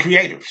the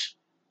creators.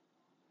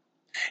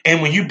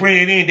 And when you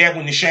bring it in, that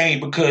one is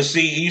shame. Because,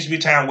 see, it used to be a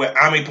time where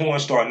I'm a porn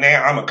star.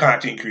 Now I'm a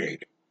content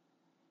creator.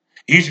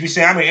 It used to be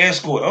saying, I'm an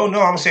escort. Oh,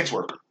 no, I'm a sex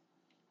worker.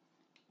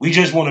 We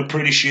just want to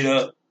pretty shit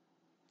up,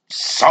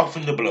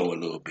 soften the blow a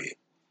little bit.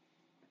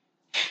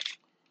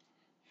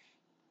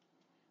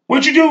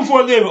 What you do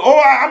for a living?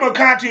 Oh, I'm a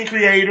content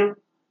creator.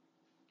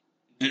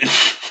 You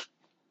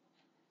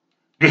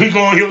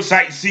go on your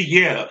site and see,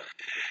 yeah,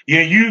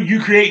 you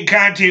creating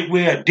content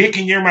with a dick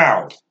in your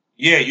mouth.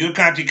 Yeah, you're a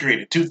content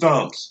creator. 2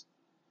 thumbs.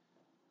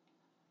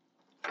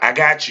 I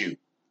got you.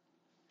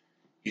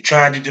 You're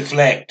trying to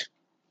deflect.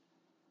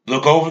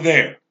 Look over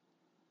there.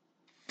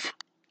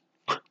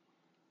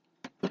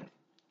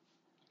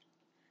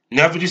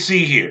 Nothing to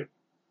see here.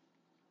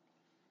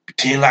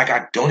 Pretend like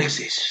I don't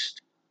exist.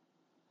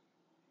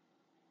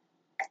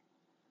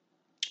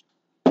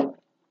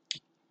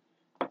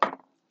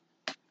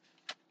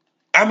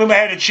 I remember I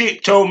had a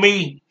chick told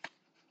me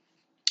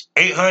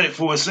 $800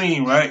 for a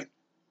scene, right?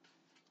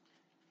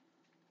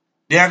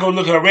 Then I go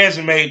look at her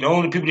resume. The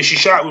only people that she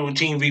shot with were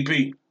Team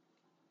VP.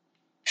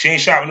 She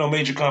ain't shot with no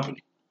major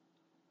company.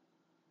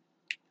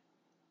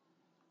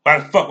 Why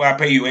the fuck would I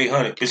pay you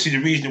 $800? But see, the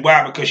reason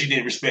why, because she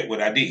didn't respect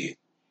what I did.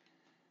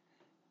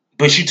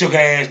 But she took her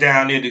ass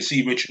down there to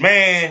see Richard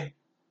Mann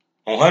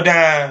on her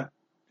dime,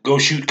 go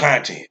shoot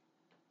content.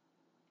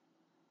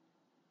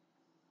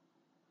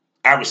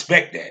 I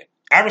respect that.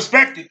 I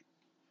respect it.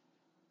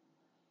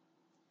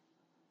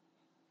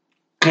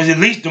 Because at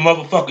least the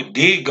motherfucker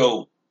did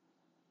go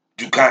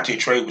do content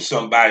trade with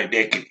somebody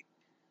that could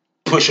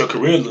push her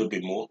career a little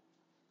bit more.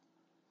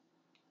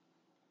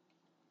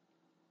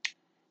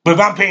 But if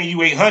I'm paying you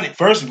 $800,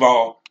 first of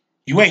all,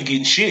 you ain't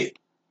getting shit.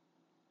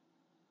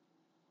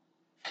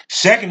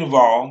 Second of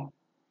all,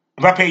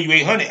 if I pay you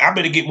 $800, I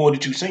better get more than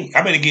 2 scenes.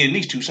 I better get at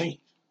least 2 scenes.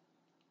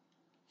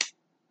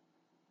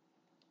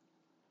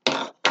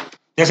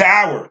 That's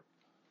how I work.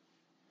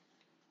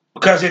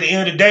 Because at the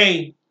end of the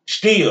day,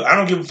 still, I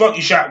don't give a fuck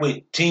you shot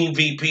with Team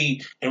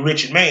VP and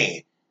Richard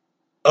Mann.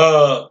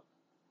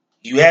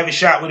 You haven't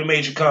shot with a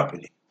major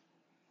company.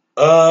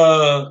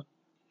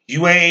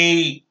 You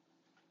ain't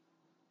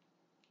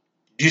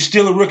You're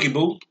still a rookie,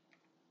 boo.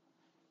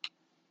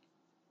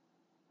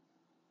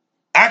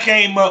 I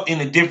came up in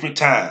a different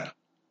time.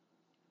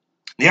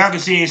 Y'all can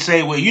see and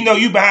say, well, you know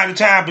you behind the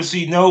time, but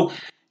see, no,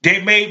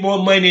 they made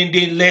more money and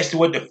did less than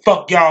what the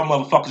fuck y'all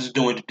motherfuckers are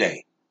doing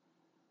today.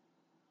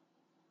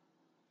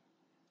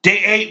 They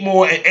ate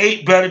more and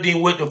ate better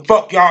than what the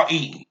fuck y'all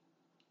eating.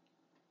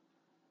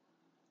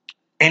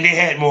 And they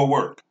had more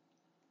work.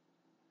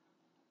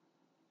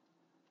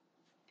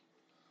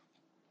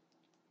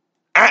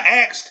 I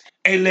asked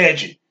a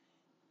legend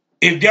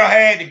if y'all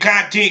had the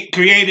content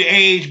creator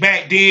age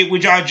back then,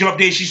 would y'all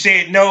jump in? She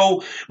said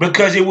no,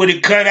 because it would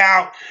have cut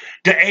out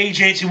the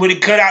agents, it would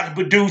have cut out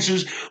the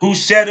producers who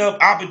set up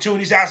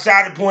opportunities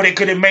outside the point that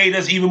could have made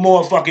us even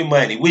more fucking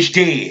money, which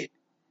did.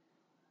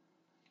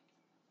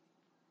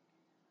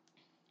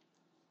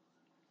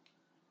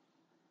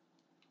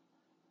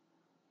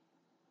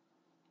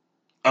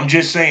 I'm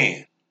just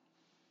saying.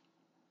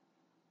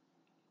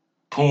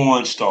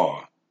 Porn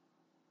star.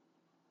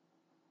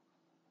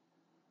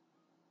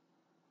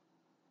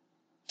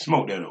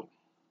 Smoke that over.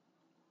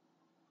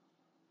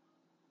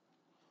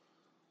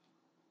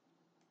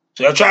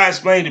 So I try to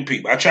explain to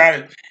people. I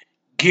try to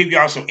give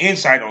y'all some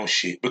insight on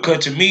shit.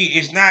 Because to me,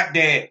 it's not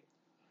that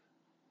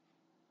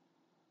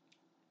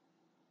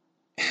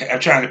I'm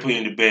trying to put it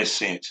in the best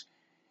sense.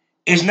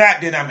 It's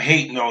not that I'm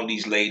hating on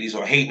these ladies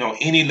or hating on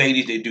any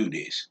ladies that do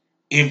this.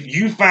 If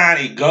you find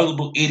a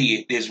gullible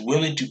idiot that's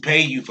willing to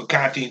pay you for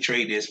content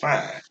trade, that's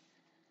fine.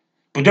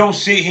 But don't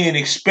sit here and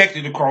expect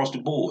it across the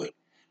board.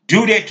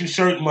 Do that to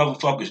certain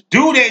motherfuckers.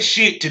 Do that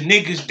shit to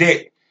niggas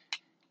that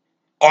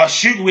are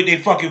shooting with their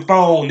fucking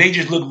phone. They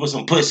just looking for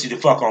some pussy to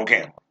fuck on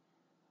camera.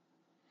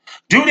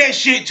 Do that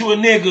shit to a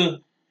nigga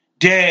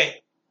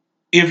that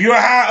if you're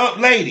a high up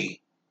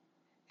lady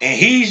and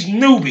he's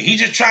newbie, he's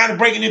just trying to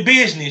break into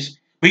business,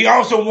 but he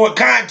also want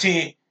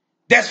content,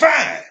 that's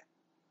fine.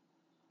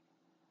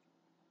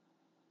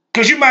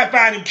 Because you might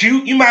find him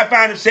cute, you might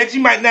find him sexy,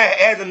 you might not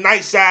have a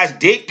nice sized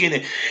dick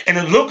and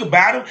a look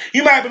about him.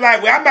 You might be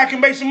like, well, I might can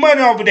make some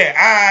money off of that.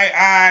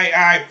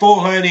 All right,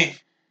 400.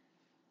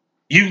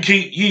 You can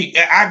keep,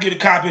 I get a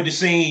copy of the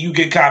scene, you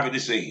get a copy of the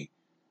scene.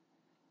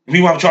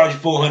 Me want to charge you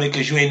 400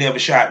 because you ain't never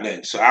shot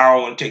nothing. So I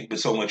don't want to take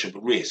so much of a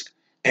risk.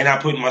 And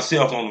I'm putting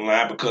myself on the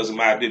line because of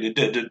my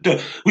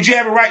Would you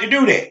have a right to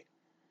do that?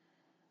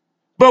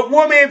 But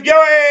woman, if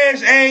your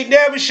ass ain't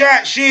never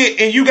shot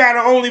shit and you got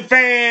an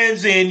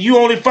OnlyFans and you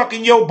only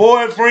fucking your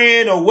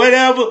boyfriend or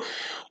whatever,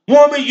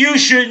 woman, you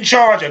shouldn't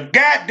charge a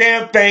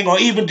goddamn thing or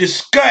even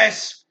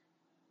discuss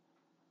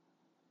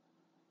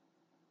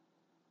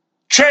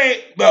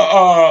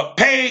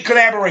paid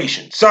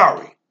collaboration.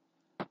 Sorry.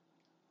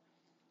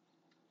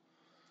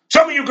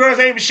 Some of you girls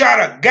ain't even shot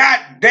a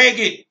god dang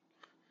it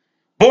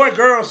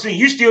boy-girl scene.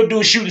 You still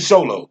do shooting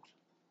solo.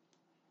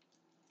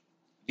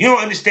 You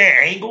don't understand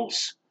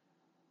angles.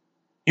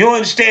 You don't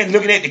understand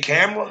looking at the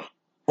camera,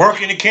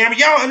 working the camera.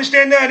 Y'all don't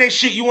understand none of that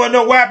shit. You want to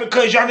know why?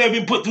 Because y'all never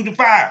been put through the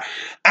fire.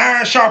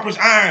 Iron sharpens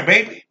iron,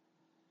 baby.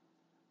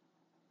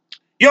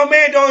 Your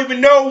man don't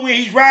even know when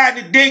he's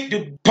riding the dick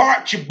to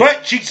part your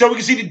butt cheek so we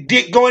can see the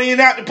dick going in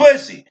and out the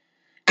pussy.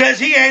 Because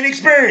he ain't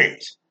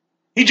experienced.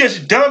 He just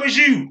as dumb as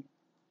you.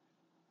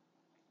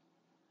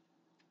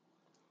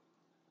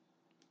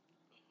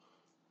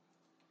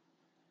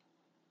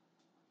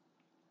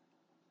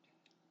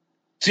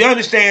 See,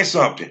 understand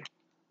something.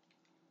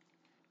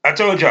 I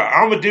told y'all,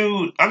 I'm a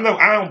dude. I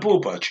don't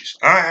pull punches.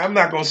 I'm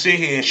not gonna sit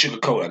here and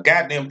sugarcoat a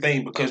goddamn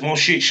thing because more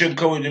shit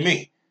sugarcoated than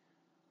me.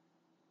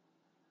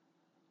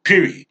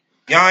 Period.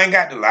 Y'all ain't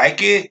got to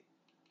like it.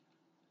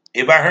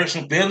 If I hurt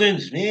some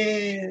feelings,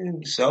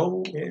 man,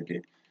 so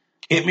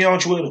hit me on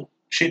Twitter.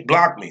 Shit,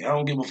 block me. I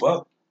don't give a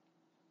fuck.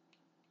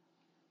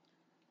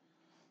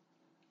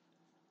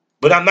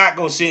 But I'm not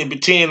gonna sit and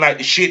pretend like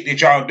the shit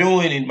that y'all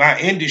doing in my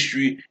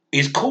industry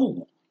is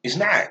cool. It's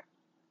not.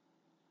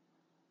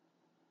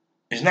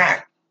 It's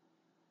not.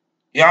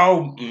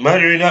 Y'all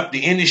muttering up the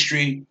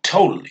industry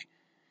totally.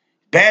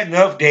 Bad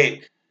enough that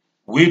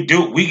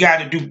we got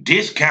to do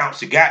discounts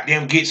to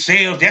goddamn get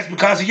sales. That's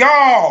because of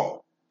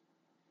y'all.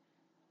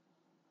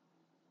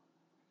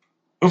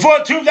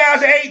 Before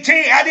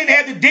 2018, I didn't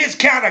have to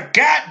discount a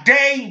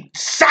goddamn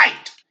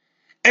site.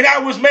 And I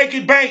was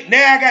making bank.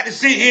 Now I got to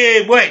sit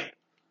here and what?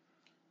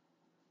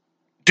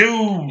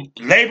 Do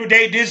Labor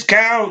Day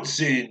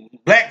discounts and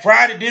Black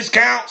Friday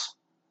discounts.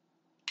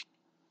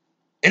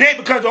 It ain't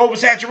because of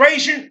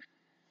oversaturation.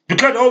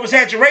 Because of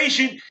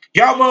oversaturation,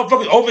 y'all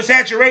motherfuckers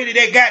oversaturated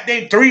that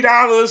goddamn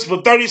 $3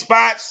 for 30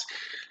 spots.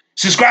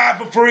 Subscribe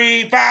for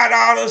free,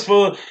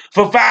 $5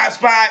 for 5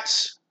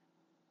 spots.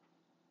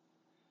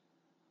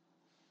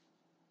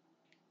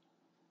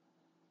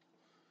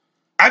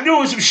 I knew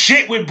it was some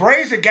shit when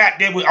Brazen got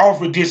there with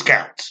offering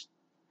discounts.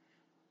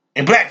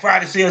 And Black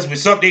Friday sales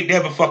was something they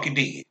never fucking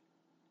did.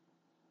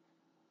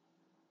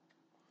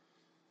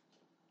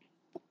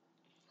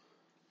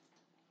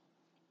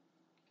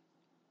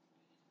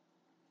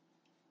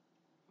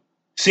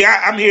 See,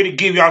 I'm here to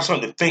give y'all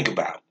something to think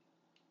about.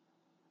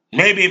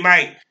 Maybe it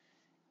might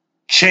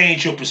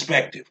change your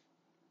perspective.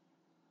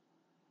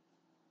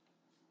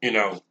 You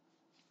know,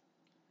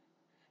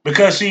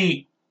 because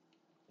see,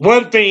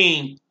 one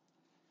thing,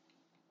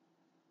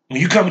 when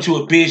you come into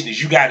a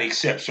business, you got to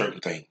accept certain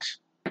things.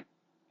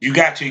 You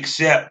got to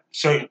accept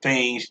certain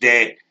things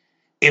that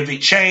if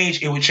it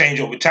change, it will change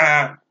over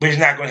time, but it's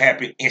not going to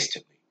happen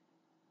instantly.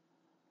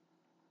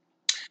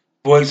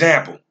 For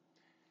example,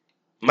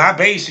 my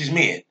base is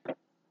men.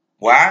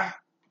 Why?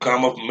 Because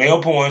I'm a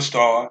male porn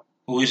star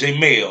who is a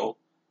male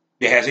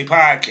that has a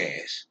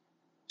podcast.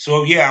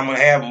 So yeah, I'm going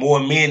to have more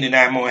men than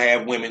I'm going to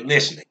have women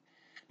listening.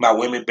 My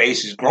women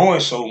base is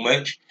growing so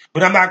much,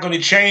 but I'm not going to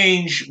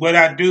change what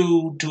I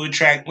do to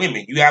attract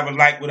women. You either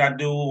like what I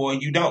do or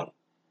you don't.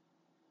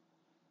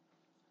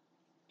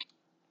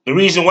 The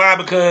reason why,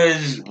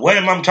 because what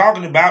am I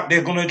talking about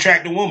that's going to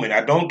attract a woman?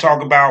 I don't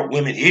talk about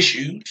women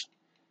issues.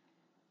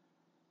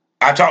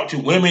 I talk to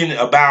women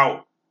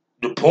about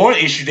the porn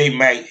issue they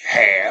might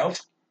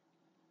have.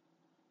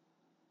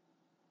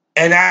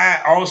 And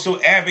I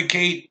also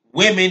advocate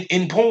women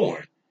in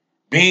porn.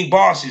 Being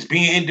bosses,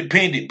 being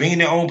independent, being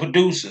their own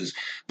producers,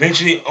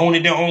 eventually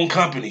owning their own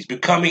companies,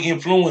 becoming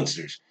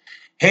influencers.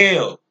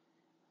 Hell,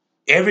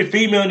 every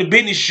female in the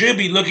business should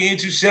be looking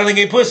into selling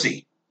a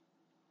pussy.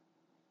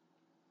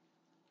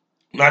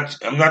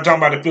 I'm not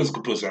talking about the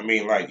physical pussy. I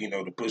mean, like,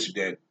 the pussy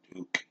that,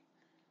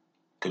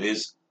 because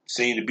there's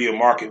seemed to be a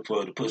market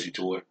for the pussy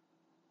toy.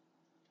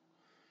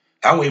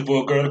 I'm waiting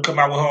for a girl to come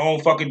out with her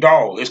own fucking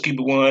doll. Let's keep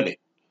it 100.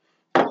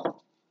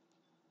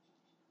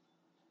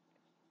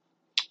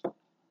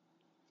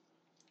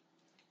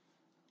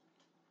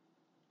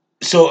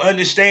 So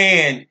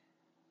understand,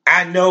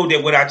 I know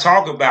that what I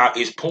talk about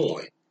is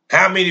porn.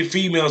 How many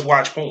females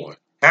watch porn?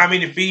 How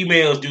many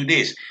females do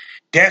this?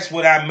 That's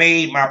what I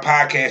made my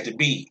podcast to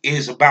be. It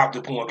is about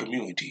the porn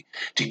community.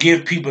 To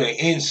give people an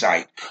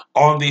insight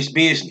on this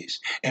business.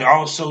 And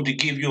also to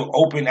give you an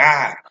open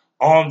eye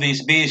on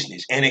this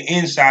business. And an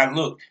inside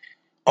look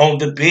on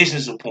the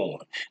business of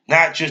porn.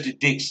 Not just the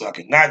dick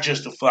sucking. Not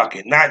just the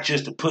fucking. Not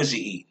just the pussy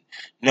eating.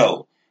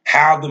 No.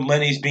 How the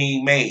money's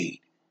being made.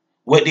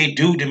 What they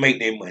do to make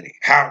their money.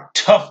 How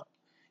tough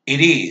it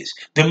is.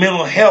 The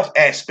mental health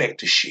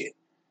aspect of shit.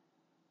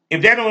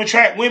 If that don't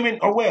attract women,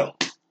 oh well.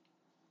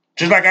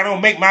 Just like I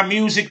don't make my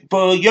music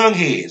for young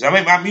heads. I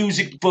make my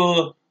music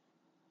for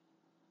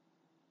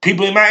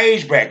people in my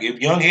age bracket.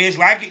 If young heads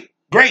like it,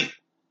 great.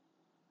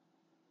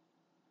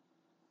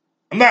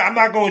 I'm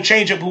not going to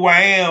change up who I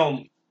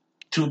am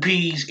to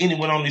appease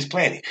anyone on this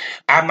planet.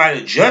 I might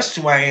adjust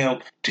who I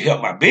am to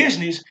help my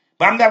business,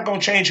 but I'm not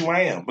going to change who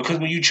I am. Because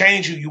when you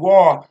change who you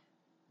are,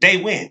 they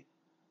win.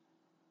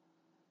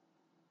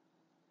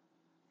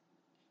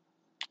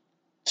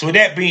 So with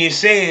that being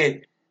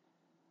said,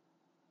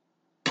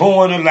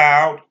 porn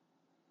allowed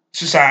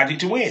society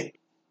to win.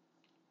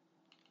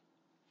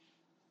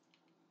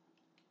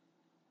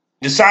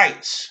 The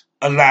sites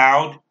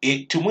allowed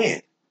it to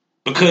win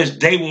because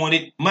they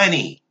wanted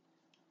money.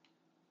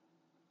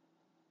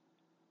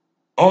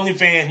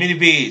 OnlyFans,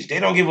 ManyVids, they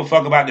don't give a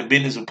fuck about the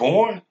business of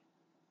porn.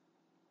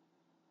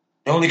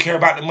 They only care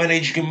about the money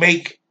that you can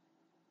make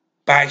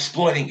by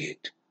exploiting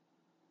it.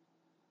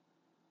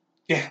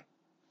 Yeah.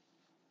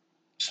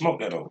 Smoke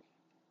that over.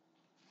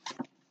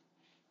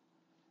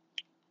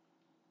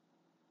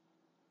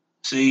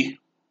 See?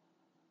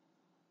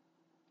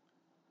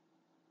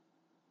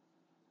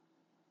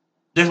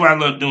 That's why I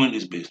love doing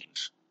this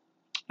business.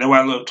 That's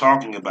why I love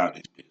talking about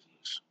this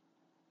business.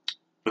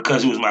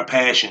 Because it was my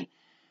passion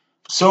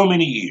for so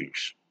many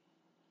years.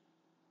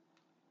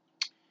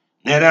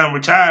 Now that I'm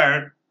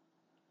retired,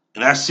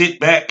 and I sit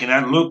back and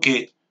I look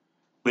at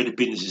where the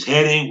business is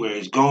heading, where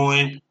it's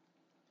going,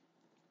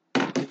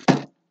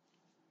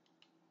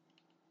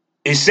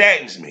 it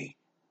saddens me.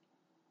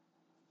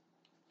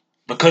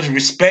 Because the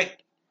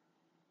respect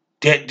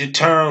that the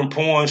term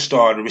porn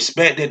star, the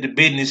respect that the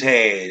business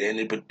had, and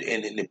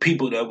the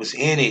people that was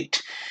in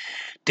it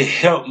to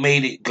help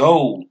made it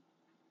go,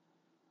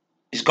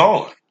 is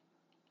gone.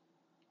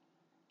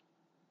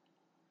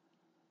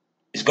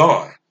 It's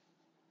gone.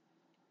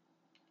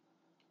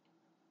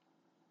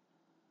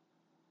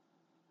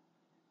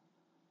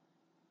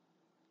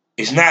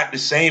 It's not the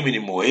same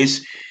anymore.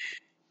 It's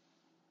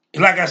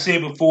like I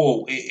said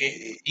before,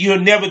 you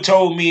never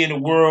told me in the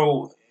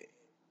world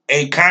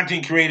a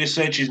content creator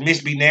such as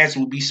Miss B. Nasty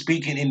would be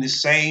speaking in the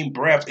same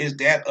breath as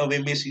that of a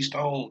Missy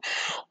Stone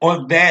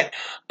or that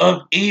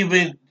of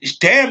even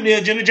damn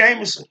near Jenna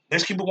Jameson.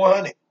 Let's keep it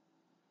 100.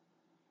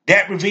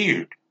 That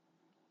revered.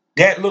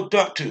 That looked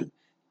up to.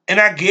 And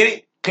I get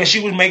it because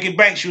she was making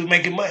bank. She was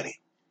making money.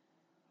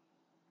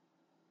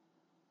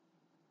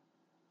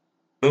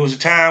 There was a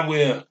time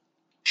where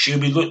she'll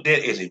be looked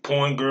at as a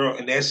porn girl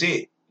and that's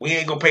it. We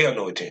ain't going to pay her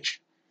no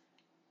attention.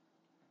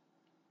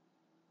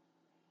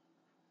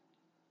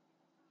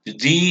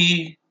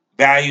 The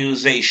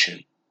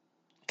devaluation,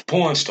 the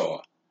porn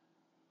star,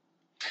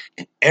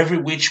 in every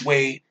which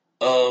way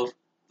of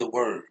the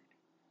word.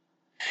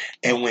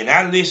 And when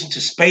I listen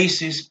to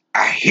Spaces,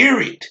 I hear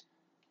it.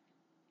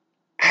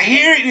 I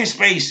hear it in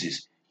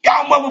Spaces.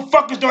 Y'all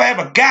motherfuckers don't have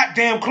a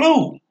goddamn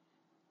clue.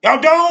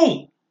 Y'all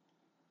don't.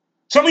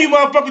 Some of you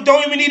motherfuckers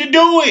don't even need to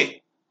do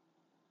it.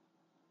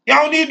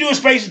 Y'all don't need to do a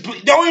space.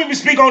 Don't even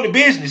speak on the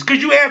business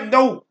because you have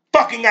no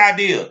fucking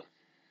idea.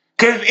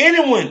 Because if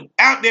anyone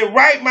out there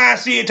right mind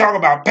seeing talking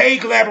about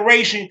paid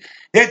collaboration,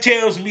 that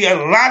tells me a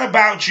lot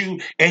about you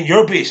and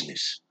your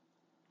business.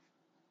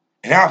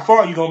 And how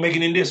far you going to make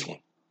it in this one.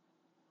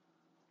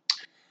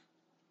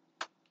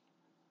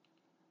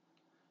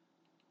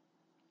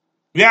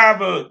 You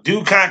either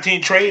do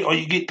content trade or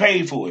you get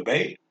paid for it,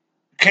 babe.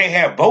 You can't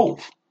have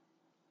both.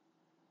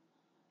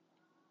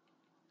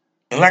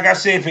 And like I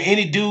said, for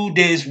any dude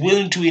that is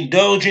willing to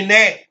indulge in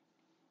that,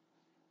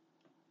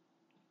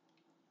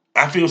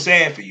 I feel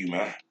sad for you,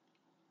 man.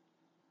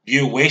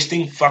 You're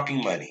wasting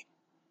fucking money.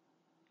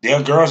 There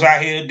are girls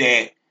out here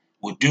that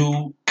will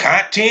do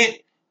content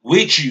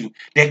with you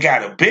that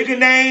got a bigger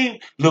name,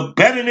 look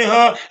better than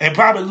her, and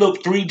probably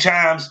look 3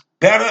 times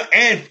better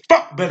and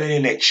fuck better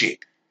than that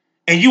chick.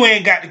 And you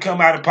ain't got to come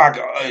out of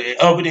pocket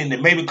other than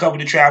to maybe cover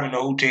the travel in the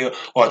hotel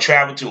or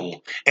travel to them.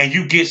 And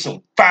you get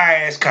some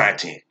fire-ass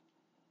content.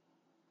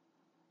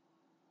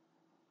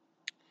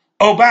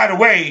 Oh, by the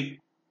way,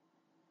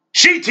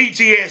 she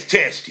TTS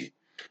tested.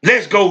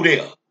 Let's go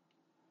there.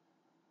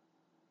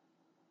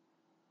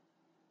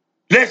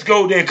 Let's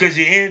go there because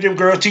the end of them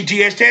girls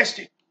TTS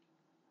tested.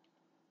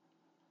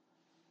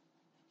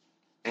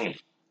 I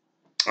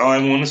don't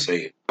even want to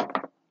say it.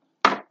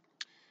 A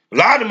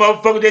lot of the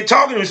motherfuckers that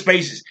talking in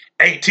spaces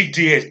ain't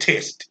TTS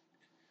tested.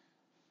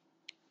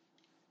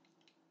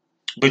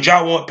 But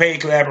y'all want paid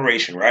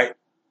collaboration, right?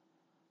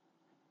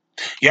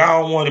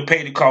 Y'all don't want to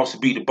pay the cost to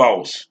be the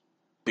boss.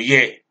 But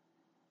yet,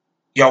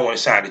 y'all want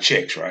to sign the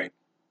checks, right?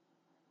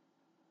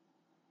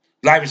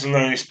 Life is a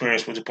learning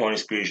experience. What's the point of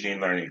experience? You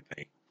didn't learn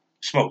anything.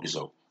 Smoke this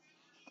over.